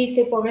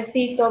pobrecito, y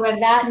pobrecito,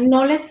 ¿verdad?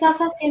 No le estás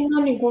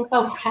haciendo ningún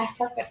favor a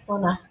esa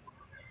persona.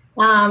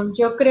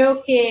 Yo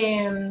creo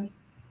que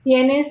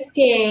tienes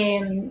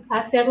que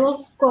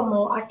hacerlos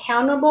como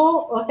accountable,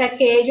 o sea,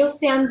 que ellos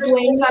sean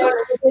dueños,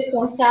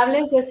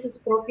 responsables de sus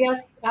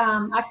propias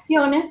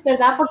acciones,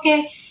 ¿verdad?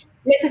 Porque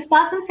les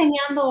estás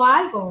enseñando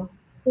algo.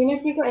 ¿Sí me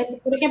explico?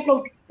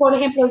 Por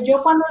ejemplo,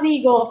 yo cuando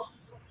digo,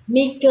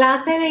 mi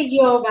clase de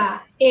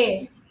yoga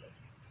es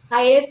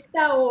a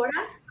esta hora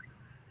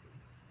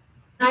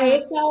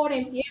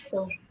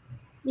empiezo.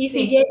 Y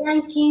si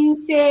llegan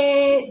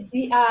 15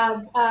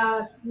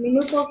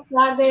 minutos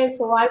tardes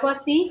o algo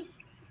así,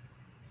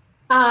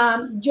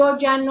 yo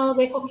ya no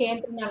dejo que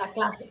entren a la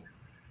clase.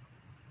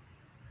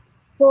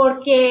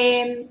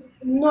 Porque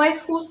no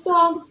es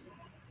justo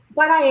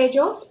para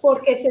ellos,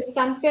 porque se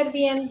están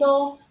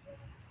perdiendo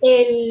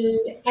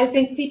al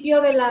principio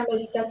de la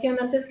meditación,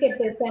 antes que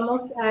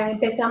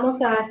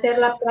empezamos a hacer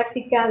la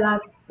práctica,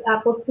 las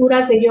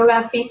posturas de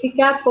yoga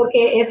física,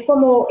 porque es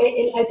como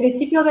al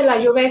principio de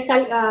la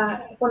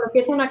yoga, cuando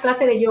empieza una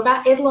clase de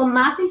yoga, es lo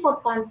más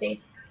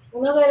importante,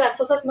 una de las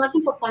cosas más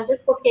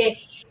importantes, porque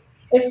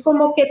es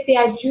como que te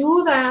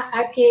ayuda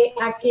a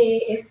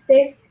que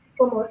estés,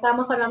 como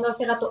estábamos hablando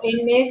hace rato,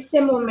 en ese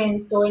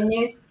momento, en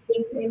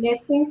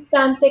este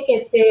instante,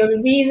 que te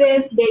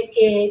olvides de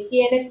que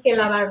tienes que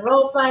lavar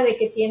ropa, de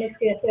que tienes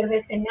que hacer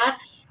de cenar.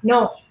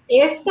 No,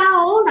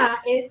 esta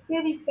hora es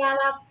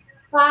dedicada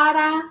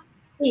para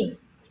ti.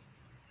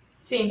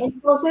 Sí.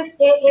 Entonces,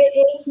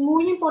 es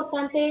muy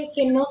importante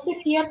que no se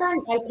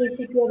pierdan al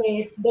principio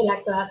de la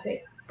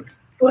clase,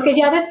 porque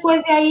ya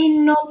después de ahí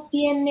no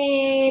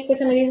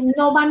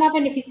van a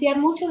beneficiar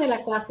mucho de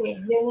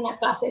una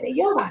clase de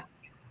yoga,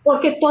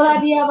 porque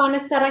todavía van a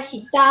estar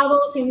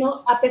agitados y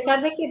no, a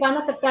pesar de que van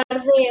a tratar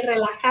de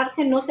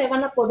relajarse, no se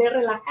van a poder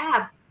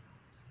relajar.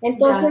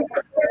 Entonces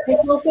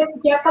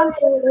ya cuando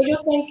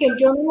ellos ven que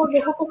yo no los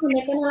dejo que se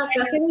metan a la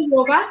clase de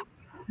yoga,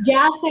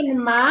 ya hacen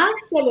más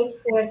el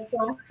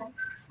esfuerzo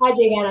a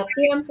llegar a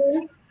tiempo,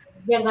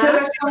 ¿verdad? Se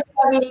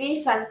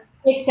responsabilizan.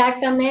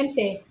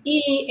 Exactamente.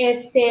 Y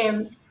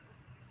ese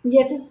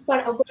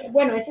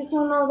es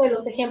uno de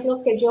los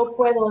ejemplos que yo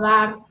puedo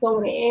dar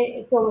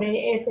sobre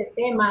ese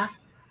tema.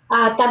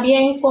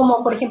 También,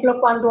 como por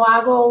ejemplo, cuando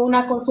hago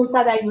una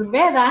consulta de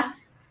Ayurveda,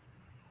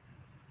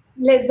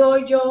 les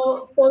doy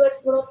yo todo el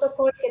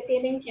protocolo que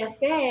tienen que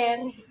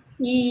hacer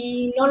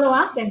y no lo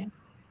hacen.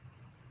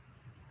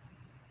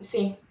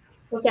 Sí.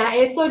 O sea,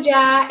 eso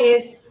ya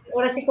es,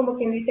 ahora sí, como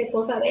quien dice,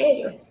 cosa de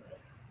ellos.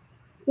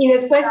 Y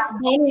después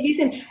vienen y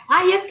dicen,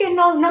 ay, es que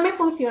no me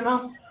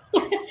funcionó.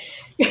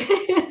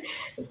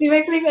 ¿Sí me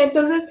explico?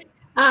 Entonces,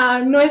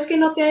 no es que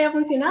no te haya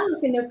funcionado,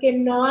 sino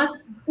que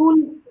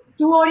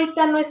tú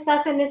ahorita no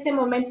estás en ese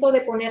momento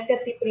de ponerte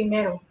a ti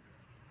primero.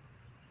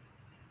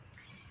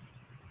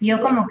 Yo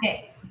como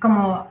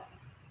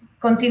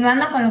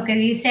continuando con lo que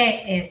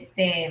dice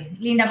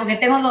Linda, porque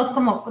tengo dos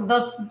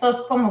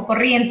como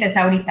corrientes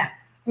ahorita.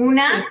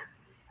 Una,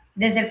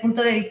 desde el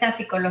punto de vista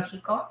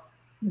psicológico,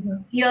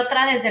 y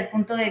otra desde el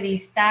punto de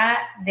vista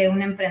de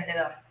un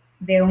emprendedor,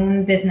 de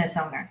un business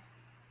owner.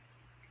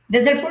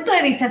 Desde el punto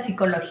de vista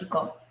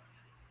psicológico,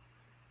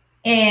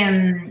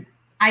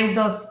 hay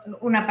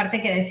una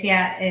parte que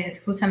decía,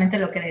 es justamente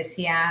lo que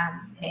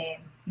decía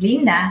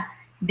Linda,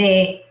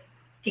 de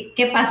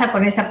qué pasa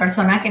con esa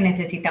persona que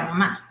necesita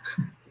mamá,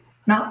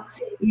 ¿no?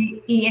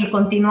 Sí. Y el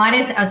continuar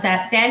o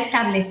sea, se ha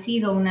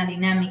establecido una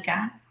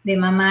dinámica de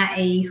mamá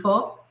e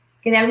hijo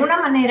que de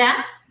alguna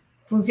manera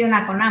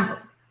funciona con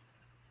ambos.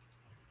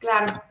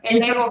 Claro,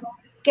 el ego.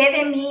 ¿Qué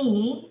de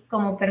mí,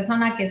 como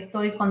persona que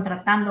estoy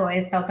contratando a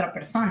esta otra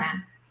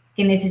persona,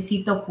 que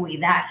necesito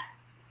cuidar?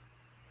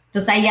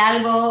 Entonces hay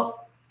algo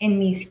en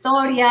mi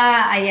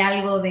historia, hay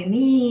algo de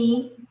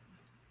mí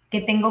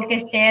que tengo que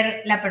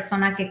ser la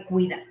persona que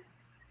cuida.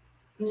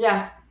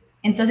 Ya.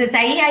 Entonces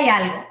ahí hay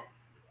algo.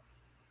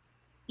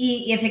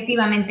 Y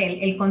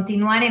efectivamente el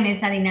continuar en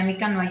esa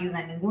dinámica no ayuda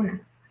a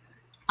ninguna.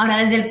 Ahora,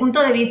 desde el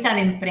punto de vista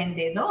de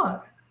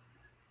emprendedor,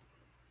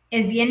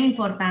 es bien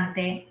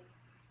importante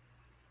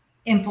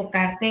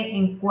enfocarte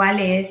en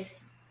cuál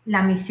es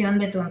la misión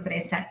de tu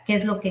empresa, qué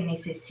es lo que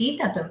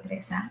necesita tu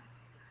empresa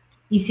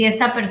y si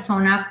esta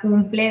persona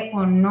cumple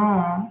o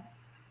no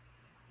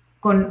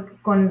con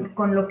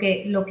lo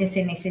que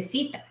se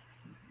necesita.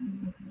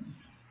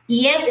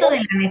 Y esto de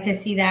la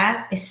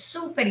necesidad es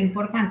súper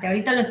importante.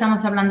 Ahorita lo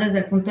estamos hablando desde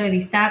el punto de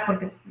vista,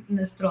 porque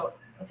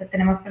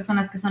tenemos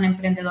personas que son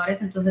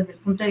emprendedores, entonces desde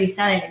el punto de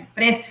vista de la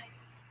empresa.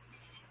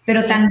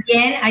 Pero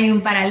también hay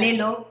un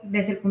paralelo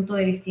desde el punto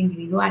de vista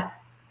individual.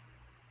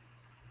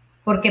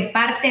 Porque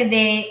parte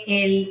de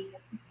el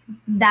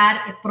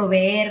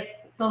proveer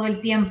todo el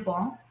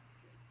tiempo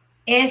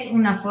es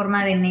una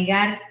forma de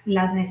negar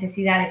las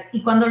necesidades.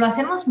 Y cuando lo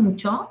hacemos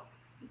mucho,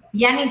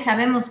 ya ni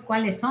sabemos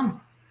cuáles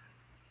son.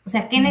 O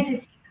sea, ¿qué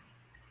necesita?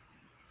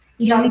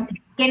 Y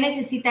 ¿qué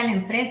necesita la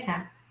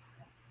empresa?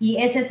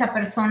 Y es esta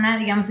persona,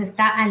 digamos,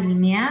 está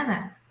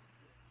alineada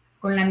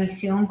con la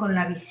misión, con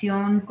la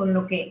visión, con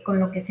lo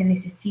que se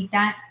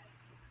necesita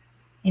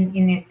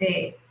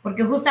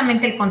porque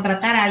justamente el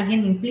contratar a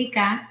alguien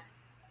implica,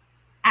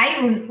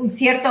 hay no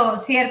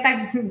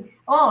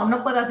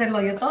puedo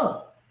hacerlo yo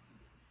todo.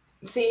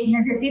 Sí.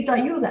 Necesito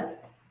ayuda.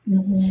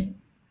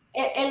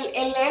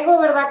 El ego,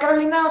 ¿verdad,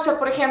 Carolina? O sea,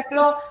 por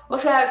ejemplo, o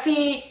sea,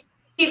 si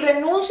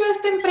renuncio a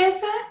esta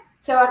empresa,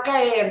 se va a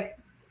caer.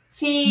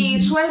 Si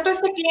suelto a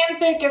este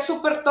cliente que es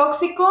súper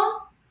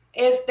tóxico,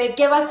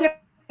 ¿qué va a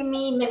hacer de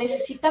mí? Me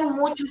necesita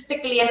mucho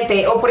este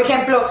cliente. O, por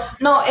ejemplo,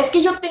 no, es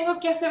que yo tengo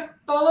que hacer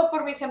todo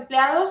por mis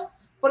empleados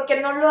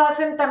porque no lo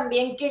hacen tan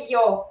bien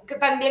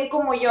tan bien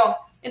como yo.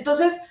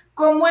 Entonces,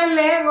 ¿cómo el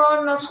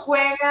ego nos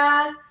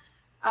juega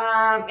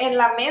en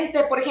la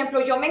mente? Por ejemplo,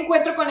 yo me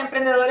encuentro con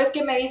emprendedores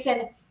que me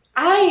dicen,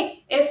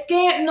 ay, es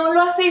que no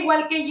lo hace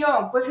igual que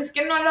yo. Pues es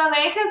que no lo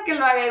dejas que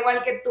lo haga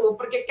igual que tú,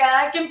 porque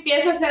cada que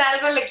empieza a hacer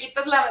algo le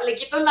quitas la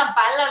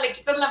pala, le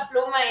quitas la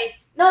pluma y,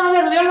 no, a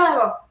ver, yo lo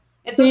hago.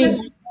 Entonces,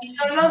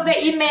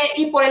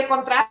 y por el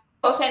contrario,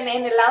 o sea,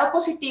 en el lado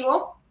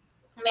positivo,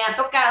 me ha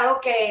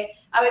tocado que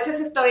a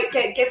veces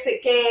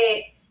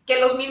que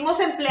los mismos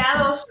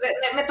empleados,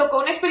 me tocó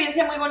una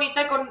experiencia muy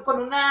bonita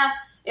con una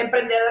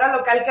emprendedora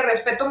local que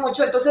respeto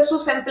mucho. Entonces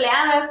sus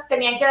empleadas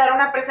tenían que dar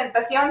una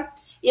presentación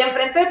y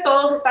enfrente de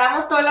todos,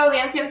 estábamos toda la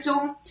audiencia en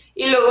Zoom,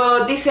 y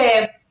luego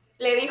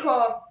le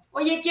dijo,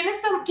 oye, ¿quién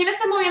está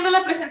moviendo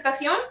la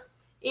presentación?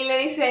 Y le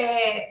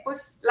dice,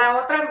 pues la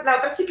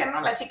otra chica,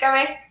 ¿no? La chica B.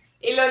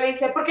 Y luego le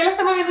dice, ¿por qué la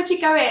está moviendo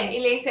chica B? Y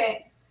le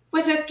dice,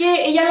 pues es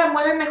que ella la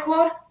mueve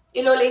mejor.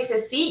 Y luego le dice,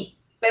 sí,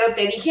 pero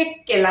te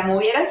dije que la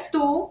movieras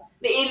tú.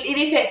 Y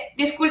dice,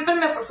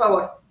 discúlpenme, por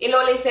favor. Y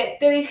luego le dice,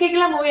 te dije que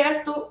la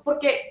movieras tú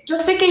porque yo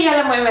sé que ella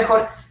la mueve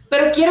mejor,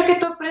 pero quiero que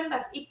tú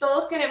aprendas y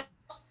todos queremos,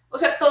 o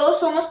sea, todos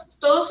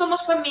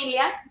somos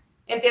familia,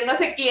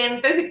 entiéndase,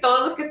 clientes y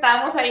todos los que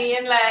estábamos ahí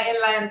en la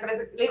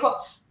empresa. Le dijo,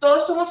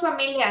 todos somos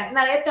familia,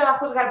 nadie te va a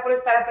juzgar por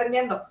estar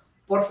aprendiendo.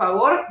 Por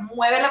favor,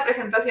 mueve la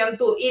presentación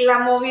tú. Y la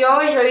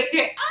movió y yo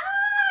dije,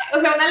 ¡ah!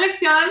 O sea, una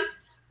lección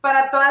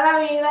para toda la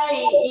vida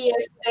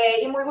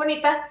y muy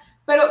bonita.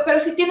 Pero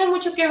sí tiene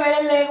mucho que ver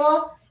el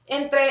ego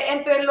entre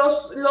en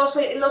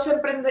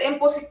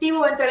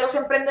positivo, entre los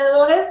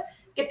emprendedores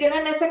que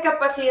tienen esa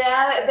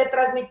capacidad de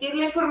transmitir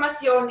la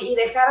información y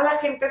dejar a la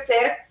gente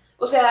ser,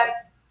 o sea,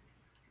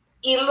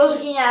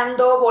 irlos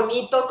guiando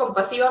bonito,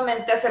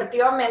 compasivamente,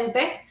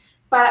 asertivamente,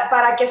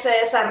 para que se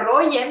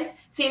desarrollen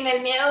sin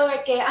el miedo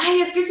de que,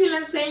 ay, es que si lo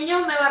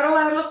enseño me va a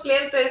robar los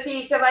clientes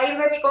y se va a ir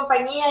de mi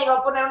compañía y va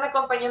a poner una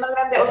compañía más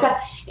grande. O sea,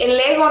 el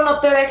ego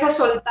no te deja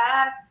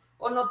soltar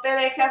o no te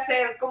deja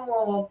ser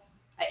como,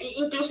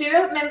 inclusive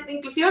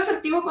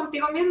asertivo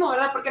contigo mismo,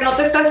 ¿verdad? Porque no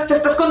te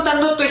estás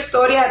contando tu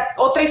historia,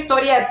 otra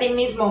historia a ti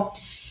mismo.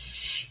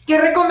 ¿Qué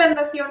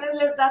recomendaciones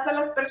les das a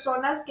las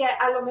personas que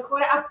a lo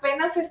mejor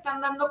apenas se están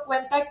dando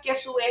cuenta que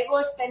su ego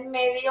está en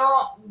medio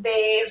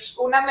de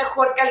una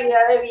mejor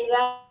calidad de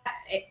vida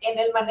en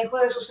el manejo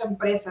de sus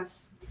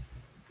empresas?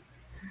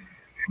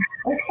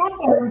 Esta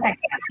pregunta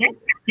que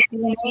haces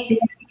tiene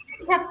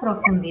mucha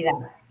profundidad.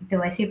 Te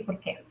voy a decir por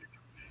qué.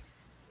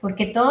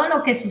 Porque todo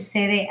lo que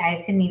sucede a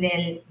ese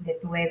nivel de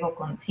tu ego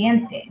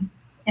consciente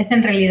es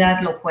en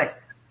realidad lo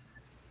opuesto.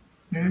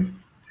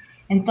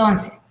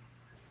 Entonces,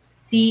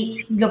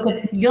 si lo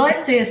que yo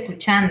estoy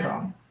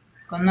escuchando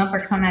Cuando una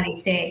persona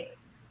dice,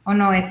 oh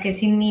no, es que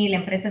sin mí la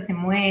empresa se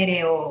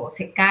muere o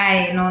se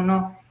cae, no,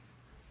 no.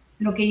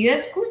 Lo que yo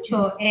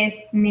escucho es,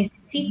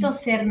 necesito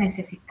ser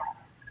necesitado.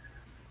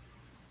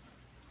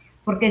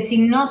 Porque si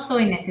no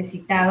soy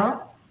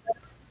necesitado,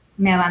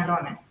 me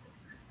abandonan.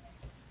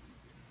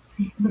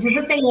 Entonces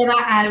eso te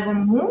lleva a algo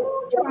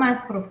mucho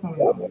más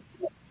profundo,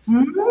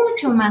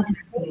 mucho más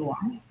antiguo.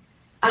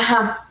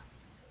 Ajá.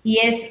 Y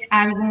es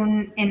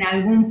en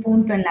algún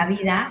punto en la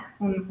vida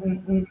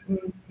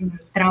un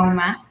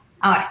trauma.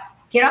 Ahora,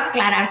 quiero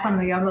aclarar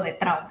cuando yo hablo de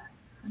trauma,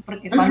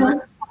 porque cuando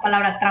la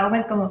palabra trauma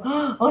es como,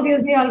 oh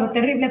Dios mío, algo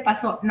terrible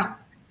pasó. No,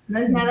 no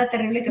es nada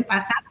terrible que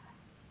pasa.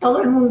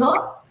 Todo el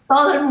mundo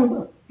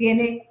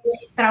tiene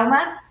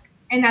traumas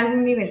en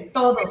algún nivel,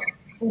 todos.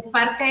 Es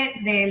parte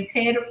del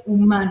ser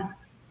humano.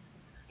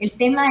 El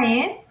tema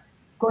es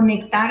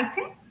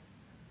conectarse,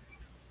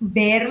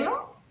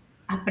 verlo,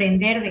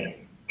 aprender de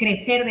eso,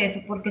 crecer de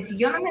eso, porque si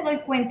yo no me doy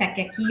cuenta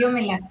que aquí yo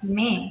me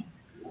lastimé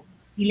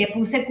y le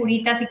puse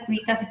curitas y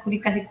curitas y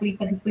curitas y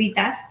curitas y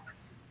curitas,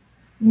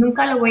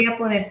 nunca lo voy a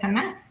poder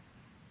sanar.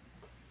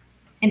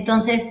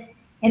 Entonces,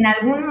 en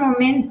algún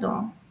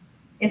momento,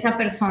 esa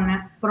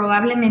persona,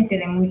 probablemente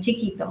de muy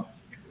chiquito,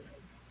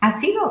 ha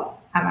sido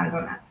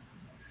abandonada.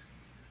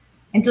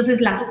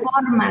 Entonces, la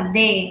forma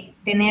de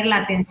tener la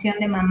atención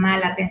de mamá,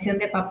 la atención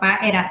de papá,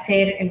 era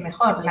ser el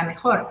mejor, la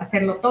mejor,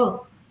 hacerlo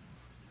todo,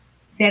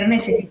 ser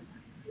necesitado.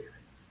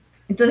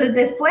 Entonces,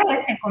 después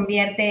se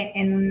convierte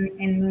en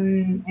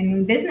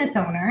un business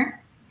owner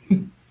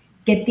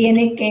que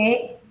tiene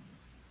que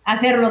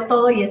hacerlo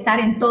todo y estar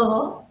en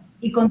todo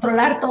y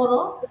controlar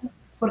todo,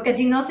 porque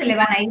si no se le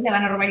van a ir, le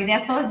van a robar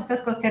ideas, todas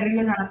estas cosas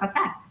terribles van a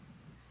pasar.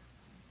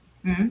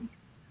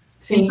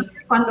 Sí.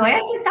 Entonces, cuando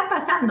eso está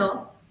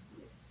pasando,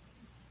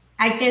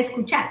 hay que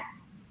escuchar,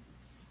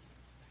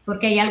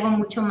 porque hay algo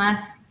mucho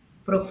más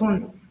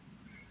profundo.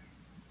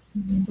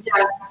 Ya.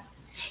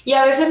 Y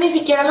a veces ni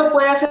siquiera lo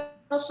puede hacer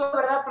uno solo,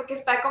 ¿verdad? Porque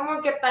está como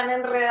que tan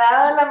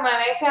enredada la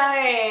maneja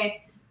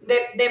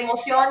de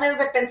emociones,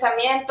 de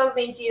pensamientos,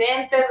 de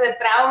incidentes, de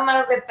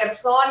traumas, de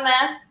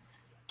personas,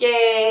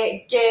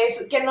 que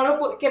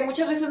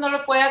muchas veces no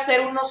lo puede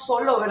hacer uno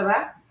solo,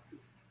 ¿verdad?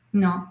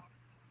 No.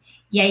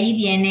 Y ahí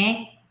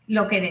viene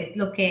lo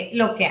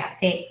que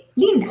hace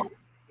Linda.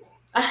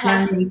 Ajá.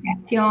 La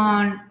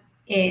meditación,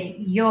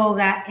 el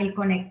yoga, el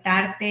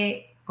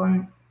conectarte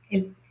con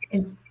el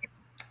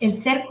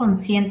ser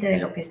consciente de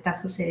lo que está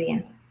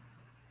sucediendo.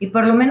 Y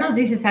por lo menos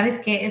dices, ¿sabes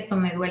qué? Esto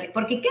me duele.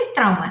 Porque ¿qué es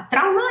trauma?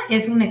 Trauma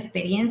es una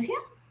experiencia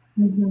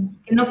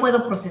que no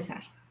puedo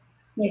procesar.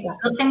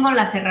 No tengo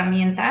las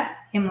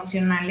herramientas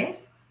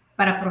emocionales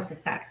para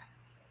procesarla.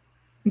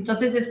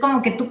 Entonces es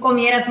como que tú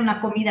comieras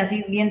una comida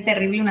así bien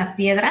terrible, unas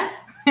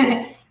piedras,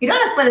 y no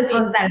las puedes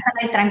procesar, están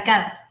ahí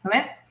trancadas, ¿no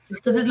ves?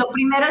 Entonces lo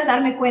primero es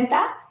darme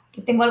cuenta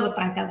que tengo algo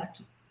trancado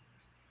aquí.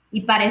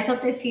 Y para eso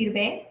te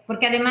sirve,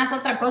 porque además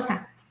otra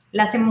cosa,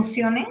 las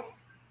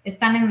emociones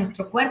están en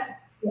nuestro cuerpo.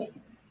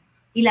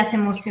 Y las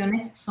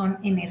emociones son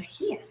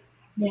energía.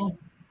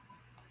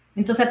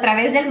 Entonces, a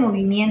través del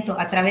movimiento,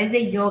 a través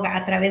de yoga,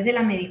 a través de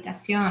la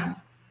meditación,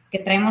 que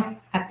traemos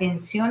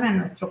atención a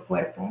nuestro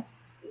cuerpo,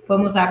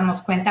 podemos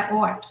darnos cuenta,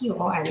 o aquí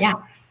o allá.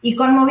 Y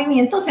con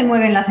movimiento se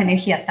mueven las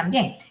energías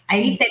también.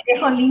 Ahí te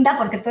dejo, Linda,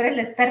 porque tú eres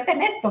la experta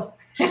en esto.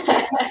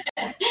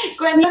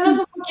 Cuéntanos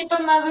un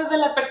poquito más desde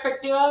la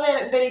perspectiva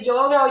del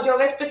yoga o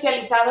yoga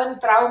especializado en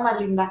trauma,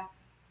 Linda.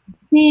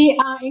 Sí,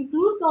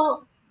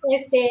 incluso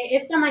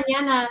esta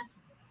mañana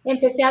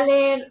empecé a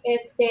leer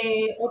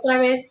otra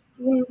vez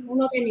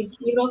uno de mis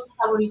libros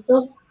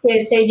favoritos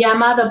que se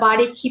llama The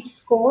Body Keeps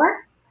Score.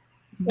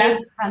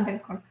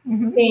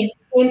 Sí.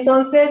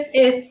 Entonces,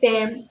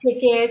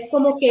 que es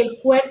como que el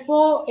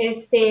cuerpo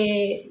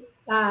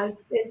está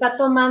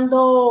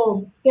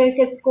tomando,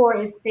 ¿qué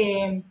score?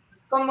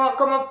 Como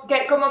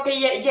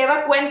que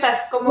lleva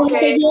cuentas. Como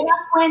que lleva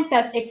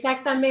cuentas,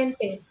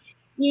 exactamente.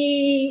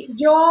 Y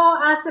yo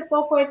hace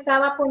poco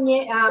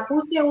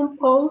puse un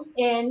post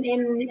en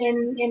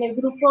el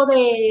grupo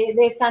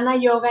de Sana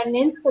Yoga en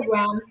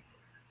Instagram,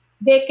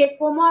 de que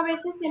como a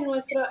veces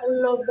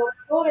los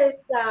doctores,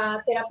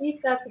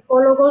 terapistas,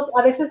 psicólogos,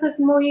 a veces es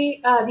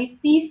muy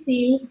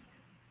difícil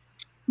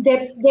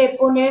de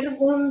poner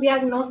un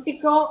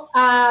diagnóstico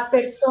a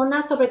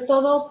personas, sobre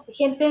todo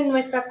gente en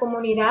nuestra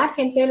comunidad,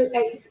 gente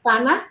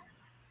hispana,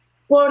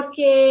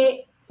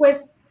 porque pues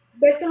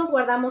ves que nos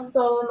guardamos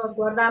todo, nos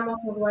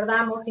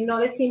guardamos y no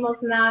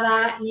decimos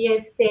nada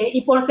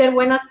y por ser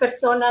buenas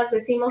personas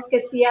decimos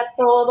que sí a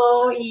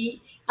todo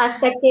y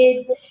hasta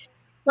que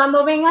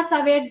cuando vengas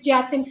a ver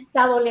ya te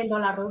está doliendo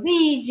la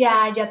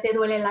rodilla, ya te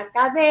duele la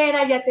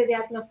cadera, ya te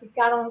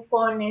diagnosticaron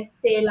con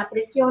la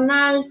presión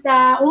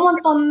alta, un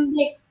montón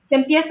de... Te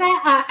empieza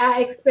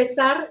a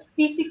expresar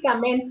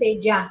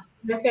físicamente ya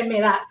la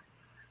enfermedad,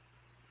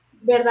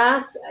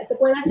 ¿verdad? Se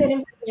puede hacer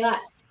enfermedad.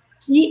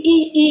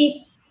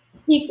 Y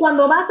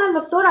cuando vas al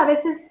doctor a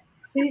veces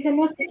te dicen,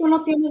 no, es que tú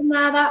no tienes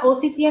nada,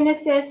 o si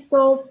tienes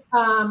esto,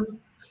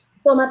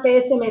 tómate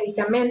este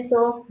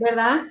medicamento,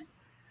 ¿verdad?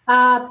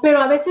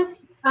 Pero a veces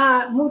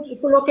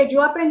lo que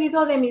yo he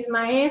aprendido de mis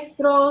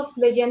maestros,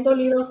 leyendo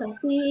libros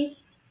así,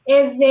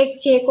 es de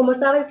que, como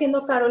estaba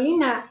diciendo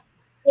Carolina,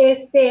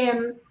 se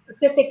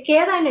te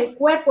queda en el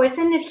cuerpo,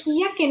 esa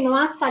energía que no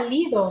ha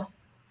salido,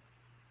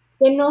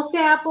 que no se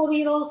ha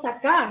podido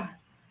sacar,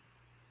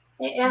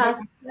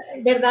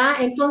 ¿verdad?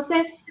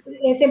 Entonces,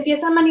 se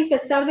empieza a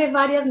manifestar de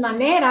varias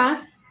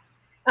maneras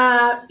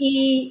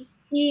y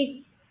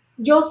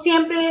yo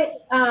siempre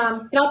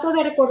trato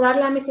de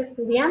recordarle a mis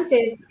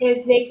estudiantes,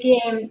 es de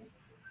que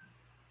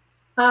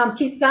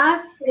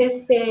quizás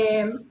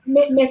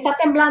me está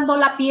temblando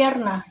la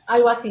pierna,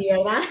 algo así,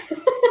 ¿verdad?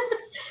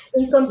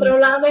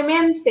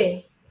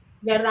 Incontrolablemente,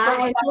 ¿verdad?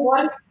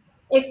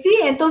 Entonces, sí,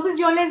 entonces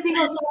yo les digo,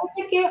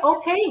 ¿sabes qué?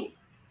 Ok,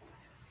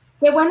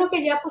 qué bueno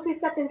que ya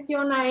pusiste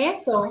atención a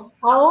eso.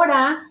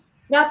 Ahora,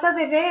 trata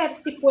de ver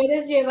si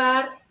puedes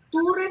llevar tu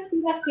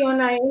respiración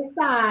a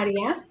esa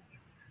área,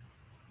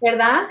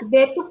 ¿verdad?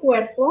 De tu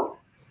cuerpo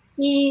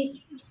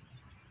y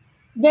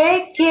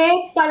ve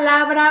qué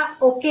palabra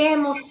o qué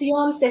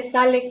emoción te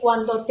sale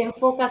cuando te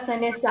enfocas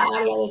en esa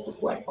área de tu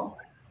cuerpo.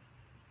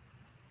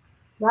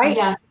 Right?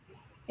 Yeah.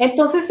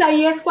 Entonces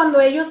ahí es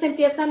cuando ellos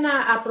empiezan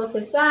a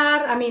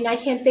procesar. Hay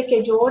gente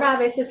que llora a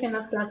veces en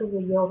las clases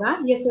de yoga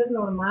y eso es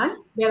normal,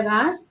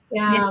 ¿verdad? Y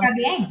está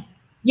bien.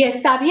 Y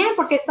está bien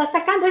porque estás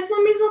sacando. Es lo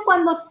mismo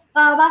cuando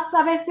vas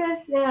a veces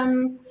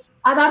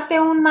a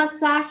darte un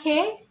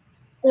masaje,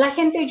 la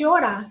gente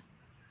llora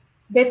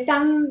de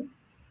tan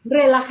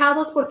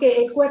relajados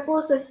porque el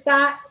cuerpo se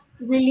está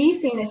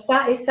releasing,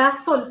 está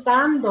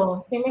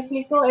soltando, ¿sí me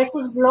explico?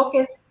 Esos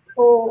bloques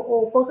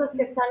o cosas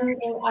que están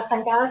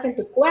atancadas en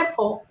tu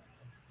cuerpo.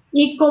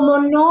 Y como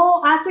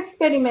no has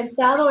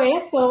experimentado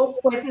eso,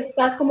 pues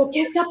estás como,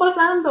 ¿qué está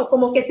pasando?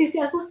 Como que sí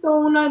se asustó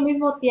uno al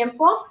mismo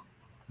tiempo,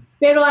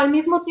 pero al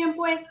mismo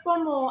tiempo es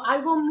como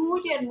algo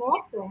muy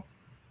hermoso.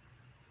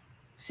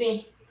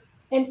 Sí.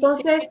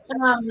 Entonces,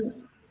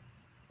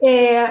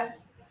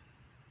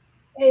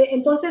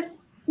 entonces,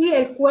 sí,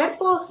 el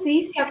cuerpo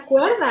sí se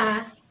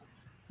acuerda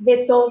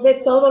de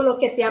todo lo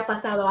que te ha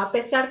pasado. A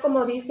pesar,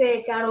 como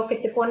dice Caro, que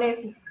te pones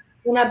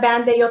una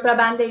band-aid y otra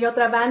band-aid y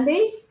otra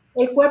band-aid,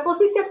 el cuerpo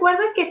sí se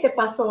acuerda que te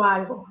pasó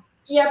algo.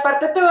 Y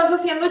aparte te vas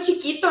haciendo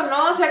chiquito,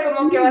 ¿no? O sea,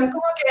 como que vas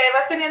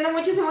teniendo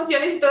muchas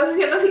emociones y te vas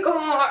haciendo así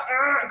como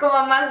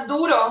más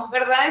duro,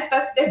 ¿verdad?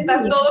 Estás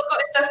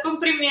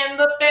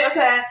comprimiéndote, o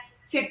sea,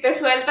 si te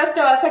sueltas te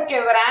vas a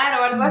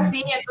quebrar o algo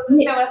así,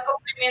 entonces te vas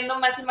comprimiendo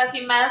más y más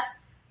y más,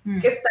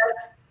 que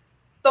estás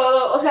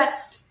todo, o sea,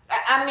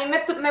 a mí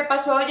me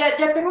pasó, ya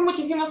tengo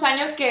muchísimos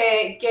años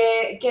que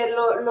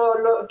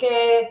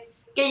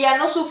ya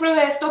no sufro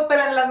de esto,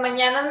 pero en las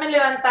mañanas me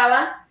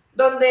levantaba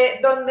donde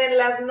en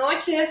las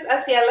noches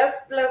hacía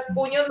las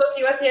puños, los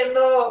iba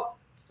haciendo,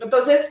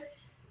 entonces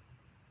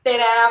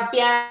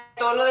terapia,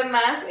 todo lo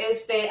demás,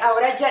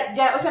 ahora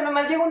ya, o sea,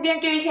 nomás llegó un día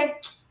en que dije,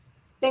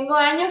 tengo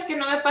años que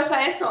no me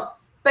pasa eso,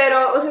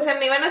 pero, o sea, se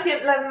me iban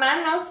haciendo las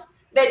manos,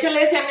 de hecho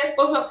le decía a mi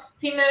esposo,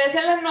 si me ves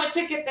en la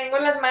noche que tengo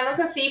las manos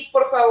así,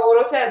 por favor,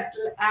 o sea,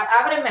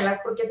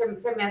 ábremelas, porque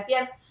se me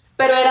hacían,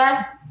 pero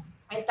era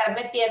estar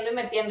metiendo y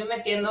metiendo y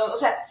metiendo, o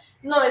sea,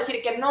 no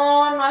decir que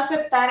no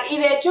aceptar. Y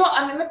de hecho,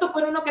 a mí me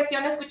tocó en una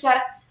ocasión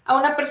escuchar a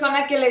una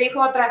persona que le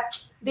dijo a otra,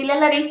 dile a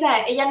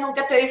Larisa, ella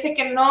nunca te dice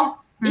que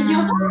no. Y yo,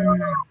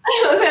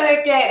 o sea,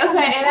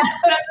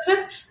 pero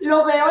entonces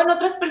lo veo en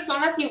otras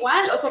personas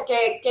igual, o sea,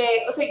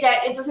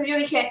 entonces yo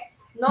dije,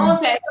 no, o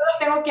sea, esto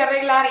lo tengo que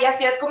arreglar. Y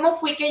así es como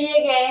fui que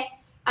llegué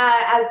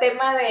al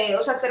tema de,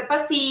 o sea, ser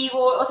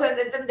pasivo, o sea,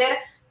 de entender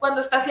cuando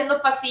está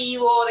siendo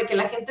pasivo, de que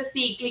la gente es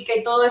cíclica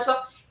y todo eso.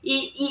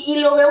 Y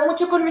lo veo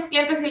mucho con mis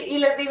clientes y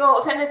les digo,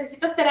 o sea,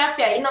 necesitas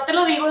terapia. Y no te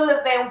lo digo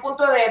desde un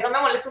punto de, no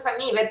me molestes a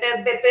mí, vete a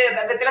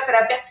la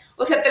terapia.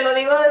 O sea, te lo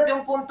digo desde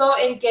un punto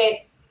en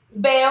que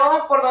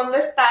veo por dónde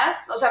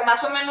estás, o sea,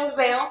 más o menos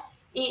veo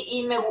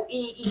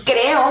y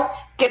creo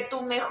que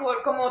tu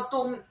mejor, como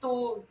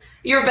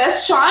your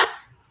best shot,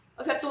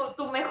 o sea,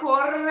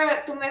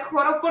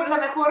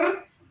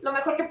 lo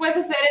mejor que puedes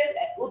hacer es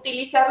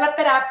utilizar la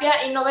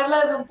terapia y no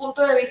verla desde un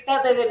punto de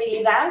vista de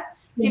debilidad,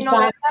 sino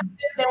verla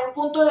desde un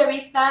punto de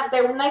vista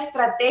de una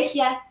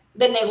estrategia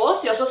de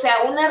negocios, o sea,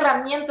 una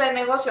herramienta de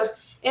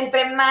negocios.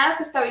 Entre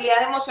más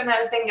estabilidad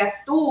emocional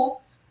tengas tú,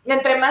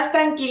 entre más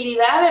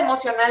tranquilidad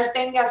emocional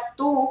tengas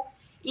tú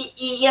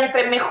y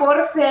entre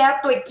mejor sea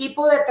tu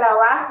equipo de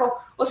trabajo,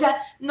 o sea,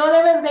 no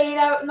debes de ir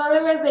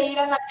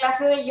a la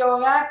clase de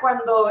yoga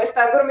cuando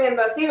estás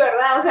durmiendo así,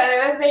 ¿verdad? O sea,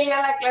 debes de ir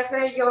a la clase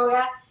de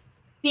yoga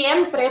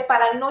siempre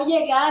para no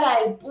llegar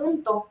al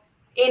punto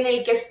en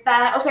el que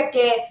está, o sea,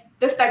 que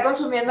te está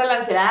consumiendo la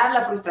ansiedad,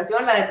 la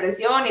frustración, la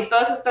depresión y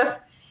todo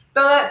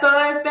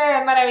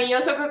este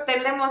maravilloso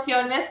cóctel de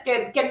emociones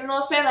que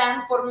no se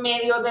dan por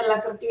medio de la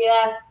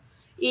asertividad.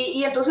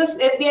 Y entonces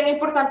es bien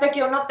importante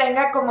que uno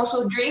tenga como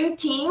su dream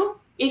team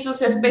y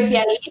sus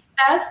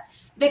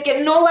especialistas, de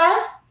que no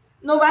vas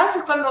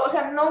cuando, o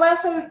sea, no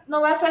vas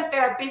al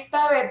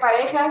terapista de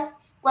parejas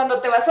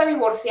cuando te vas a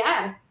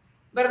divorciar,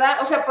 ¿verdad?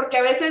 O sea, porque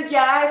a veces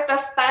ya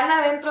estás tan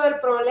adentro del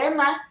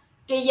problema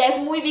que ya es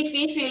muy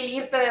difícil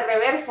irte de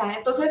reversa.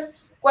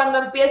 Entonces,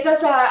 cuando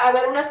empiezas a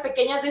ver unas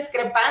pequeñas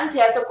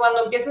discrepancias o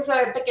cuando empiezas a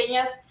ver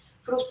pequeñas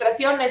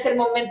frustraciones, el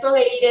momento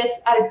de ir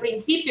es al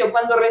principio,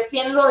 cuando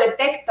recién lo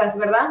detectas,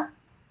 ¿verdad?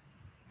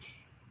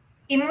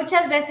 Y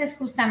muchas veces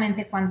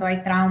justamente cuando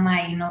hay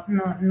trauma y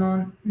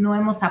no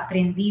hemos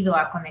aprendido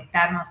a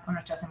conectarnos con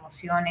nuestras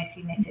emociones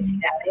y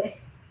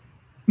necesidades,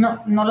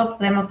 no lo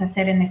podemos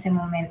hacer en ese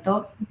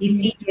momento. Y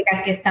sí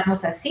llega que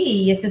estamos así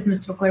y ese es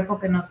nuestro cuerpo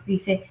que nos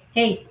dice,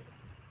 hey,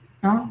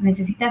 ¿no?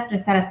 Necesitas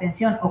prestar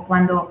atención. O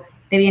cuando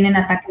te vienen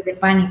ataques de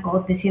pánico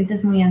o te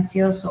sientes muy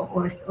ansioso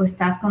o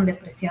estás con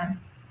depresión.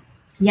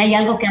 Y hay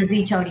algo que has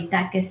dicho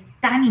ahorita que es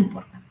tan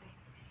importante,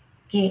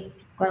 que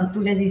cuando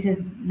tú les dices,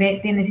 ve,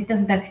 te necesitas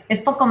un tal,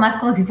 es poco más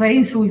como si fuera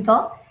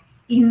insulto,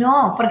 y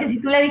no, porque si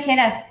tú le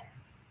dijeras,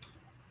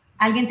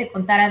 alguien te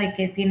contara de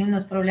que tiene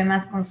unos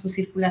problemas con su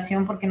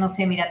circulación, porque no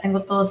sé, mira,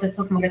 tengo todos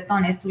estos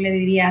moretones, tú le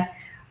dirías,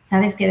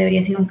 sabes que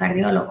deberías ir a un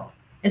cardiólogo.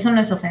 Eso no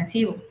es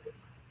ofensivo.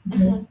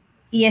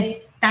 Y es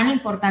tan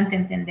importante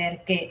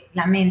entender que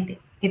la mente,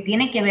 que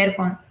tiene que ver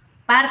con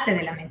parte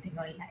de la mente,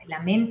 no, la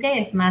mente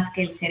es más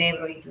que el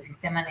cerebro y tu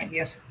sistema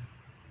nervioso,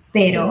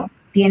 pero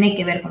tiene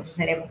que ver con tu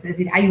cerebro, es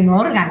decir, hay un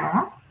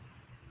órgano,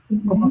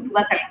 como tú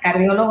vas al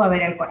cardiólogo a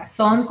ver el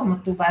corazón,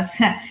 como tú vas,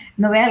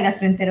 no ve al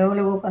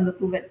gastroenterólogo cuando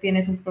tú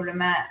tienes un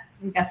problema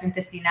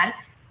gastrointestinal,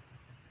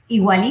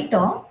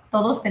 igualito,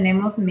 todos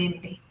tenemos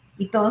mente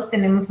y todos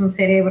tenemos un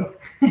cerebro.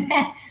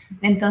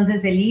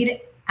 Entonces, el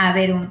ir a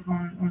ver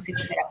un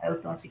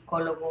psicoterapeuta, un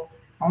psicólogo,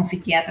 o un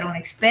psiquiatra, un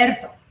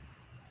experto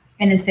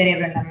en el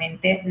cerebro, en la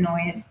mente, no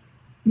es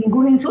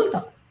ningún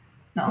insulto,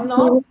 ¿no?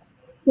 No.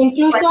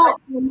 Incluso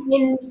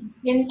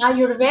en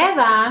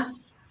Ayurveda,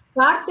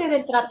 parte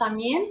del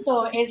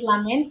tratamiento es la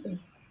mente.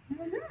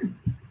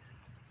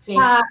 Sí.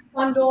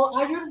 Cuando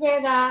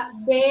Ayurveda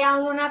ve a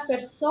una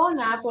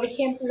persona, por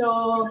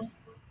ejemplo,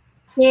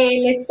 que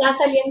le está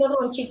saliendo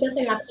ronchitas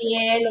en la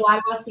piel o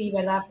algo así,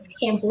 ¿verdad? Por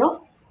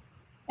ejemplo,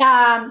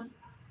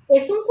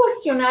 es un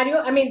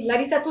cuestionario,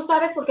 Larisa, tú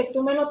sabes porque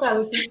tú me lo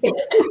traduciste.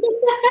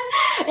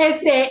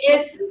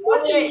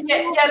 Oye,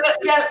 ya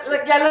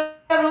lo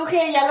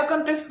traduje, ya lo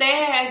contesté,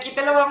 aquí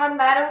te lo voy a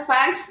mandar un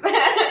fax.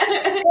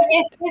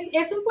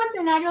 Es un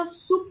cuestionario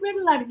súper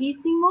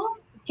larguísimo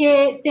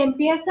que te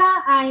empieza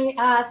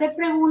a hacer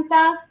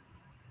preguntas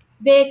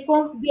de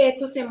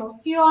tus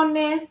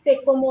emociones,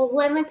 de cómo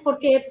duermes,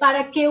 porque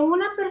para que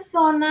una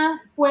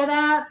persona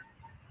pueda,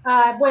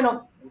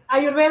 bueno,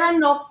 Ayurveda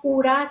no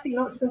cura,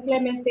 sino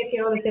simplemente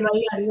quiero decirlo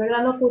ahí,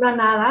 Ayurveda no cura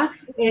nada.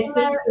 Es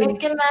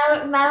que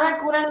nada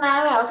cura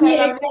nada, o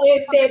sea, lo único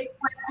que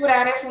puede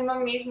curar es uno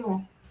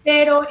mismo.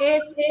 Pero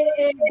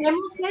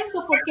vemos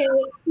eso, porque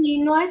si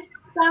no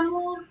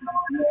estamos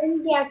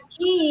bien de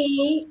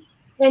aquí,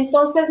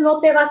 entonces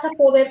no te vas a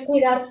poder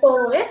cuidar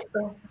todo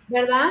esto,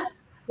 ¿verdad?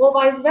 O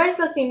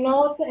viceversa, si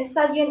no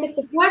estás bien de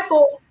tu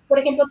cuerpo, por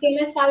ejemplo,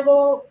 tienes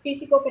algo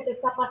físico que te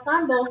está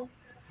pasando,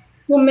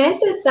 tu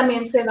mente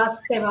también se va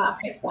a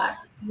afectar,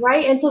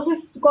 right?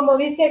 Entonces, como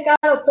dice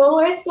Caro,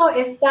 todo esto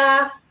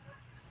está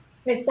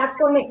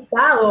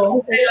conectado.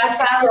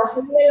 Entrelazado.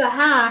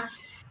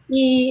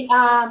 Y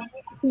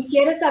si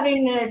quieres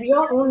abrir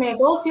un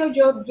negocio,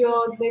 yo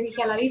le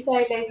dije a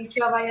Larisa y le he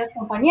dicho a varias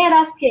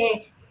compañeras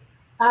que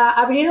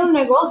abrir un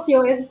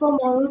negocio es como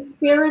un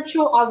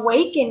spiritual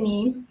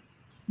awakening,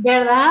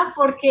 ¿verdad?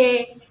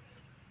 Porque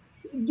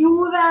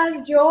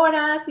dudas,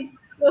 lloras,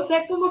 o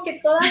sea, como que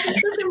todas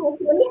estas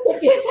emociones te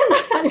empiezan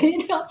a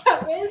salir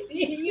otra vez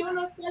y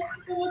uno está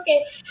como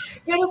que,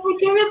 pero ¿por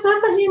qué me está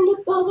saliendo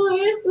todo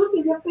esto?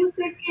 Si yo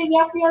pensé que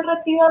ya fui al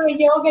retiro de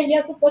yoga y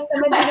ya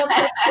supuestamente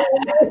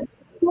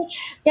no.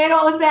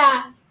 Pero, o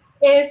sea,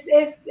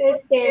 entonces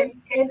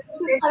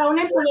para un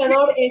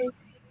emprendedor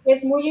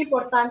es muy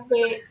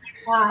importante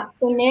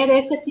tener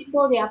ese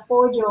tipo de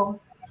apoyo.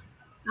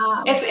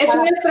 Es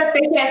una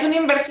estrategia, es una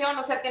inversión,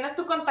 o sea, tienes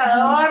tu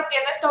contador,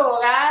 tienes tu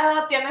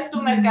abogada, tienes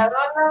tu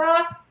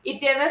mercadólogo y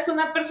tienes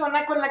una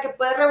persona con la que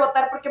puedes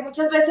rebotar, porque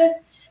muchas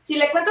veces, si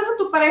le cuentas a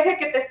tu pareja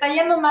que te está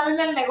yendo mal en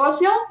el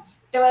negocio,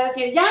 te va a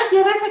decir, ya,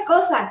 cierra esa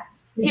cosa.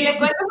 Si le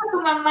cuentas a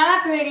tu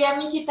mamá, te diría,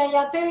 mijita,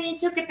 ya te he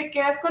dicho que te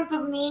quedas con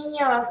tus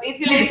niños. Y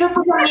si le dices a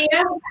tus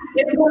amigas,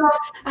 es como,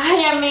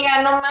 ay,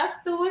 amiga,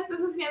 nomás tú estás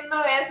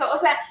haciendo eso. O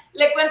sea,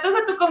 le cuentas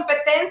a tu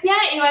competencia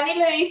y van y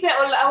le dice,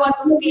 o a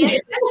tus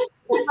clientes,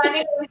 y van y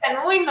le dicen,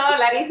 uy, no,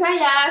 Larisa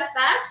ya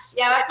está,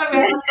 ya va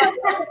corriendo.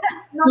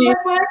 No le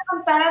puedes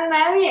contar a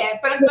nadie.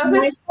 Pero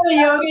entonces,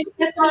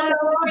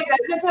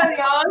 gracias a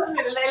Dios,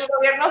 el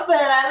gobierno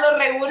federal lo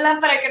regula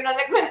para que no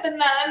le cuenten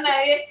nada a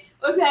nadie.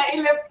 O sea, y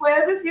le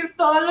puedes decir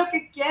todo lo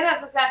que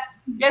quieras, o sea,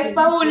 es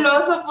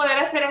fabuloso poder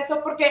hacer eso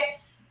porque,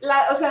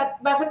 o sea,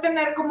 vas a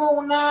tener como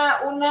una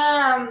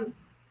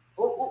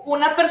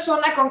una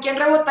persona con quien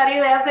rebotar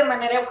ideas de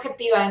manera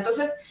objetiva.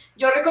 Entonces,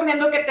 yo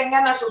recomiendo que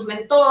tengan a sus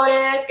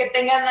mentores, que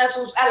tengan a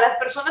las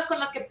personas con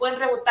las que pueden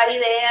rebotar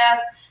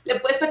ideas, le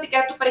puedes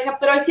platicar a tu pareja,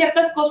 pero hay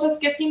ciertas cosas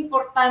que es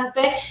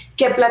importante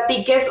que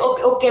platiques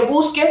o que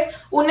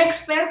busques un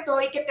experto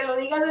y que te lo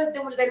diga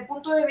desde el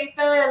punto de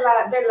vista de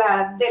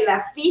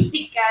la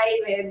física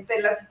y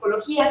de la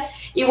psicología.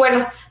 Y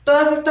bueno,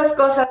 todas estas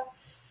cosas.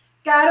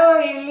 Caro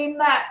y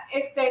Linda,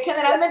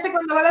 generalmente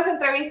cuando hago las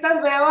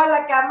entrevistas veo a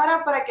la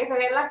cámara para que se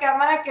vea en la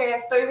cámara que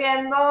estoy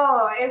viendo,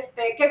 a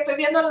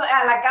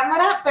la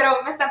cámara,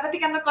 pero me están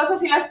platicando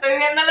cosas y las estoy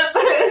viendo,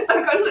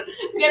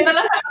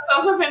 viéndolas a los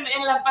ojos en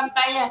la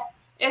pantalla.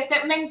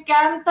 Me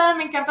encanta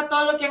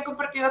todo lo que han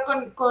compartido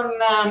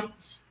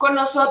con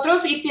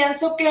nosotros y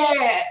pienso que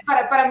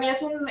para mí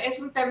es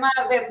un tema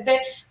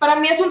para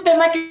mí es un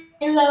tema que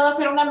me ha ayudado a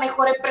ser una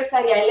mejor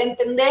empresaria, el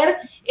entender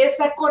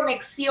esa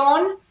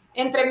conexión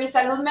entre mi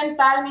salud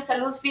mental, mi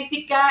salud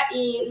física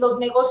y los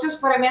negocios.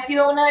 Para mí ha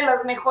sido una de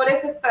las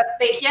mejores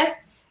estrategias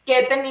que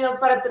he tenido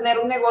para tener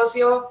un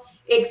negocio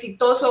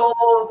exitoso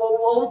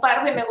o un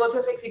par de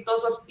negocios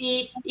exitosos.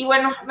 Y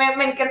bueno,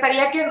 me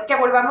encantaría que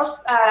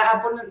volvamos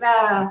a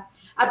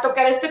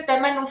tocar este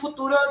tema en un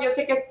futuro. Yo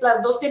sé que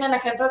las dos tienen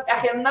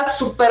agendas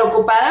súper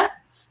ocupadas,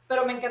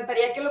 pero me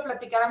encantaría que lo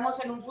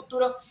platicáramos en un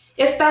futuro.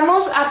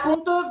 Estamos a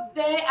punto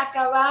de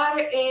acabar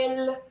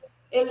el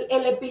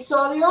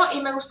episodio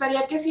y me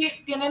gustaría que si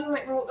tienen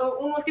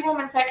un último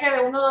mensaje de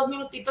 1 o 2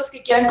 minutitos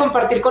que quieran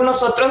compartir con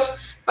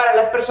nosotros para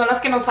las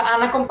personas que nos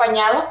han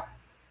acompañado.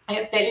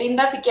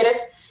 Linda, si quieres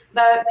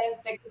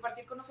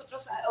compartir con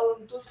nosotros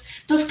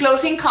tus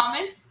closing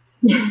comments.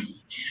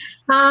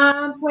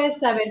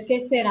 Pues a ver,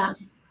 ¿qué será?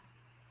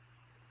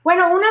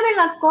 Bueno, una de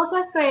las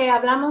cosas que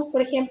hablamos,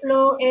 por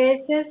ejemplo,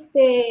 es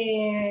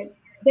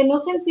de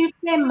no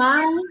sentirte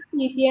mal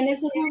si tienes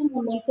esos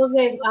momentos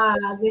de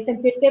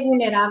sentirte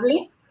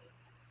vulnerable,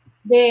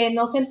 de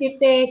no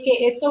sentirte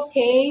que es ok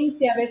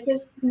si a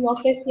veces no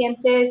te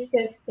sientes,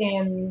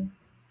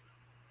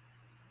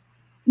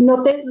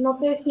 no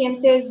te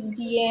sientes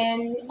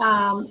bien,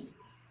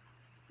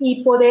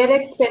 y poder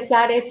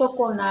expresar eso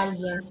con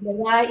alguien,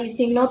 ¿verdad? Y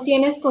si no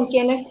tienes con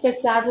quién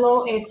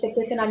expresarlo,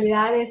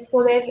 personalidad es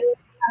poder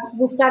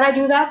buscar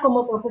ayuda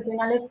como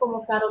profesionales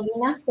como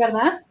Carolina,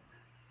 ¿verdad?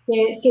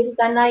 Que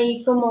están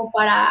ahí como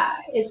para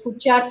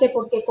escucharte,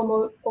 porque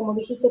como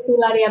dijiste tú,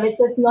 Larry, a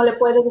veces no le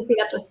puedes decir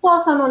a tu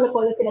esposo, no le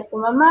puedes decir a tu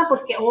mamá,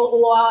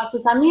 o a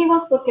tus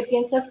amigos, porque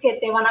piensas que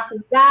te van a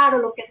juzgar o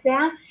lo que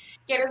sea.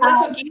 Que eres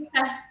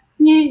masoquista.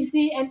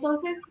 Sí,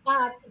 entonces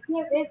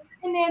es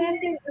tener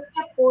ese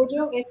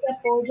apoyo,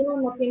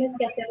 no tienes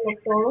que hacerlo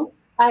todo.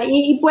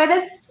 Y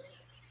puedes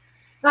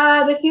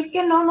decir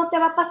que no te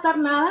va a pasar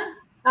nada.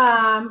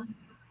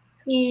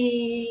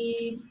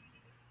 Y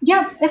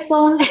ya, es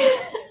todo.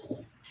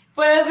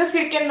 Puedes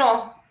decir que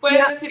no,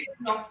 decir que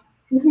no.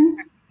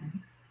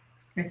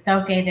 Está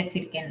ok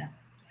decir que no.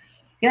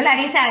 Yo,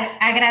 Larisa,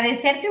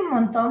 agradecerte un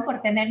montón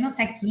por tenernos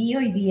aquí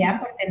hoy día,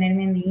 por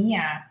tenerme a mí,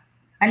 a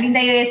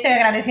Linda. Yo estoy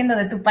agradeciendo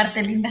de tu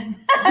parte, Linda,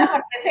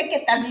 porque sé que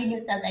también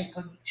estás ahí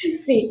conmigo.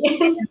 Sí.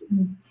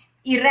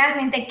 Y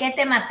realmente qué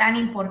tema tan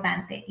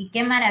importante y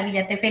qué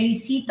maravilla. Te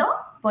felicito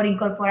por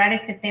incorporar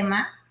este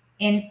tema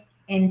en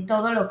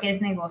todo lo que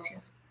es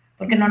negocios,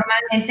 porque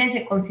normalmente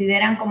se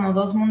consideran como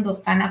dos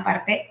mundos tan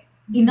aparte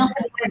y no se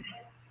puede.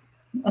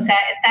 O sea,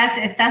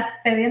 estás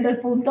perdiendo el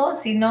punto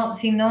si no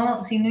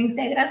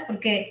integras,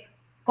 porque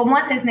cómo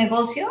haces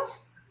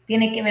negocios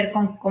tiene que ver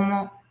con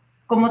cómo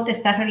te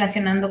estás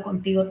relacionando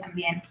contigo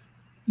también.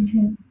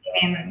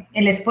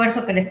 El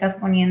esfuerzo que le estás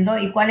poniendo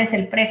y cuál es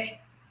el precio.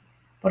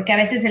 Porque a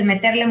veces el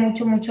meterle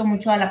mucho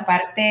a la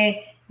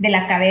parte de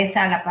la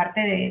cabeza, a la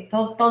parte de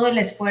todo el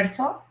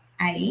esfuerzo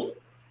ahí,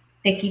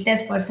 te quita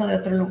esfuerzo de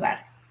otro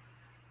lugar.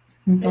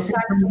 Entonces,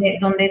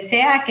 donde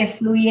sea que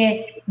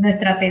fluye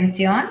nuestra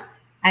atención,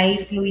 ahí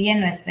fluye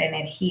nuestra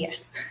energía.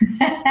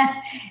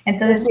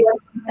 Entonces, es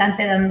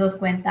importante darnos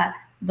cuenta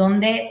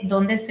dónde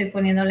estoy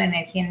poniendo la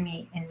energía en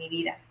mi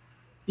vida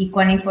y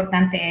cuán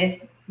importante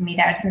es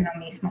mirarse uno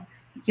mismo.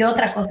 Y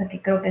otra cosa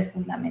que creo que es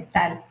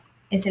fundamental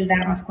es el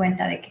darnos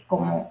cuenta de que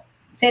como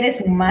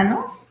seres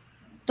humanos,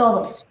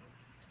 todos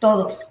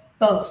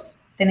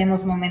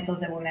tenemos momentos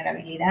de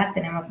vulnerabilidad,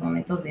 tenemos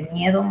momentos de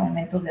miedo,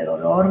 momentos de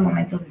dolor,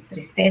 momentos de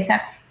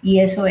tristeza, y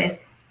eso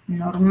es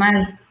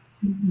normal.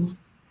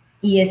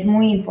 Y es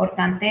muy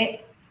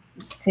importante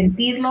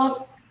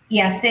sentirlos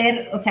y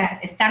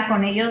estar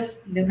con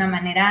ellos de una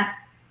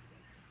manera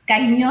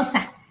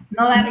cariñosa,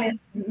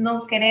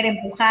 no querer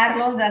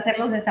empujarlos, de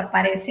hacerlos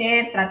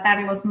desaparecer,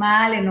 tratarlos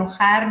mal,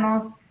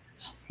 enojarnos,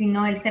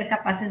 sino el ser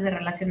capaces de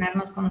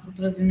relacionarnos con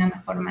nosotros de una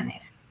mejor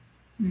manera.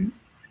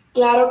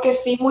 Claro que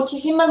sí.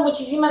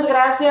 Muchísimas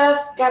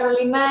gracias,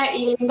 Carolina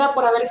y Linda,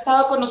 por haber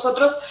estado con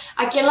nosotros.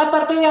 Aquí en la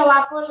parte de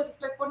abajo les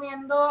estoy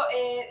poniendo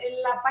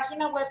la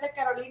página web de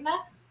Carolina,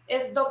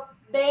 es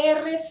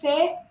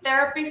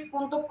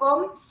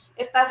drctherapist.com.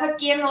 Estás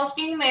aquí en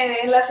Austin,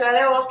 en la ciudad de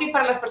Austin,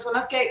 para las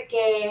personas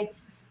que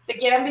te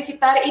quieran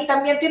visitar. Y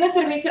también tiene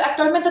servicio,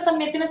 actualmente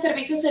también tiene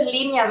servicios en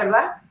línea,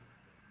 ¿verdad?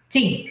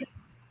 Sí.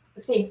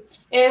 Sí.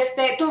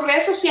 Tus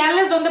redes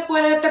sociales, ¿dónde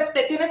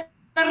tienes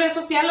una red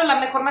social o la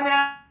mejor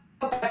manera de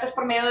contactarte es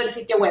por medio del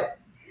sitio web?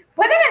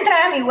 Pueden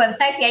entrar a mi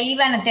website y ahí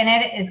van a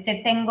tener,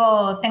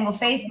 tengo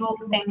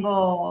Facebook,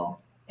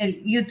 tengo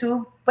el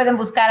YouTube, pueden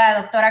buscar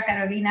a doctora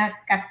Carolina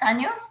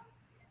Castaños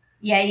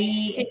y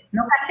ahí, Sí.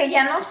 no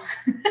Castellanos,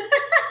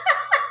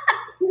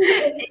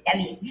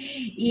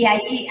 y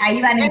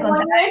ahí van a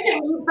encontrar.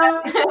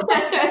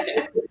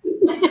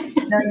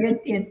 No, yo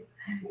entiendo.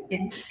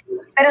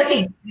 Pero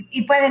sí,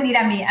 y pueden ir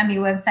a mi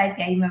website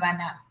y ahí me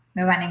van a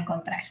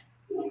encontrar.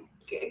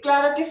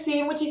 Claro que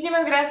sí,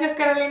 muchísimas gracias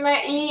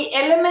Carolina. Y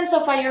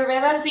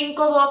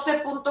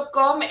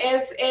elementsofayurveda512.com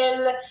es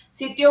el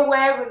sitio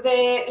web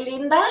de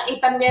Linda y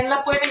también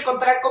la pueden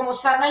encontrar como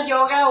Sana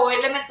Yoga o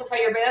Elements of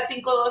Ayurveda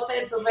 512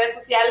 en sus redes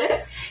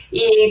sociales.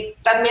 Y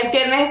también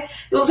tiene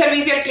un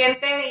servicio al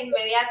cliente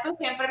inmediato,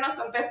 siempre nos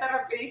contesta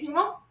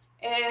rapidísimo.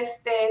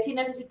 Si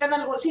necesitan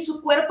algo, si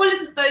su cuerpo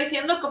les está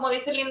diciendo, como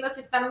dice Linda,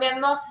 si están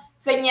viendo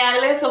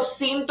señales o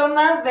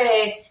síntomas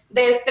de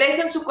estrés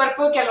en su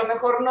cuerpo que a lo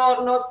mejor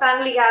no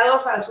están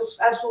ligados a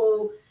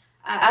su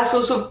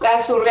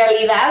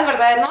realidad,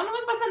 ¿verdad? No me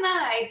pasa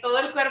nada y todo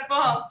el cuerpo,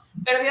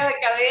 pérdida de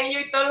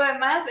cabello y todo lo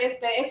demás,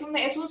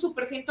 es un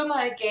súper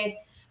síntoma de que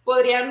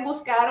podrían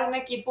buscar un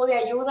equipo de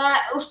ayuda.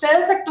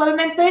 Ustedes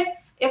actualmente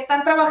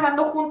están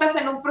trabajando juntas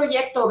en un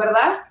proyecto,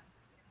 ¿verdad?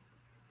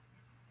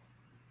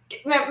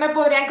 ¿Me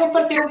podrían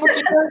compartir un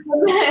poquito?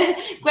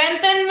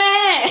 ¡Cuéntenme!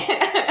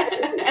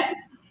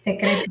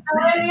 Secreto.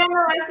 No me digan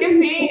nomás que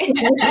sí.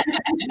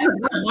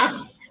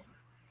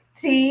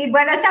 Sí,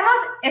 bueno,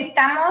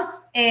 estamos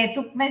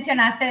tú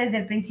mencionaste desde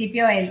el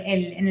principio,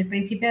 en el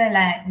principio de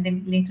la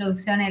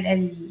introducción,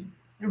 el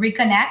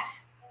Reconnect,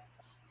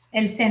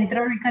 el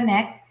centro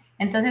Reconnect.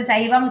 Entonces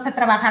ahí vamos a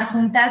trabajar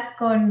juntas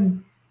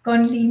con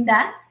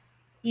Linda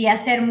y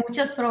hacer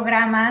muchos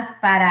programas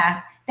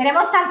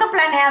tenemos tanto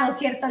planeado,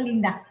 ¿cierto,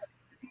 Linda?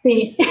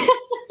 Sí.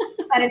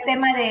 Para el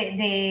tema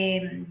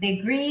de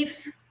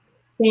grief.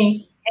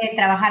 Sí.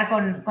 Trabajar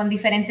con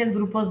diferentes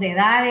grupos de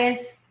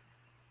edades.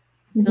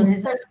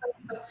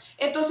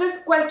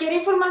 Entonces, cualquier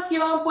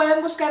información pueden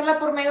buscarla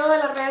por medio de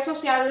las redes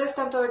sociales,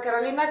 tanto de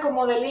Carolina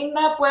como de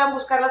Linda, puedan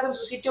buscarlas en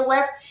su sitio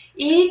web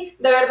y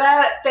de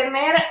verdad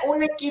tener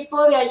un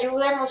equipo de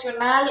ayuda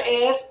emocional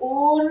es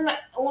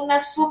una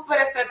súper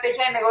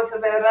estrategia de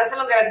negocios, de verdad se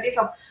los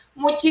garantizo.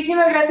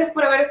 Muchísimas gracias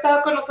por haber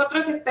estado con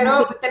nosotros y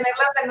espero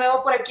tenerlas de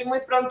nuevo por aquí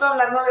muy pronto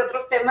hablando de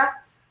otros temas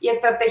y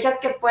estrategias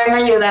que pueden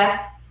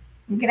ayudar.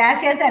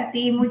 Gracias a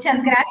ti,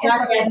 muchas gracias.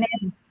 Por tenerme.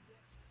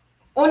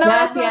 Un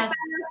abrazo, hasta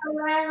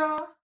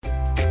luego.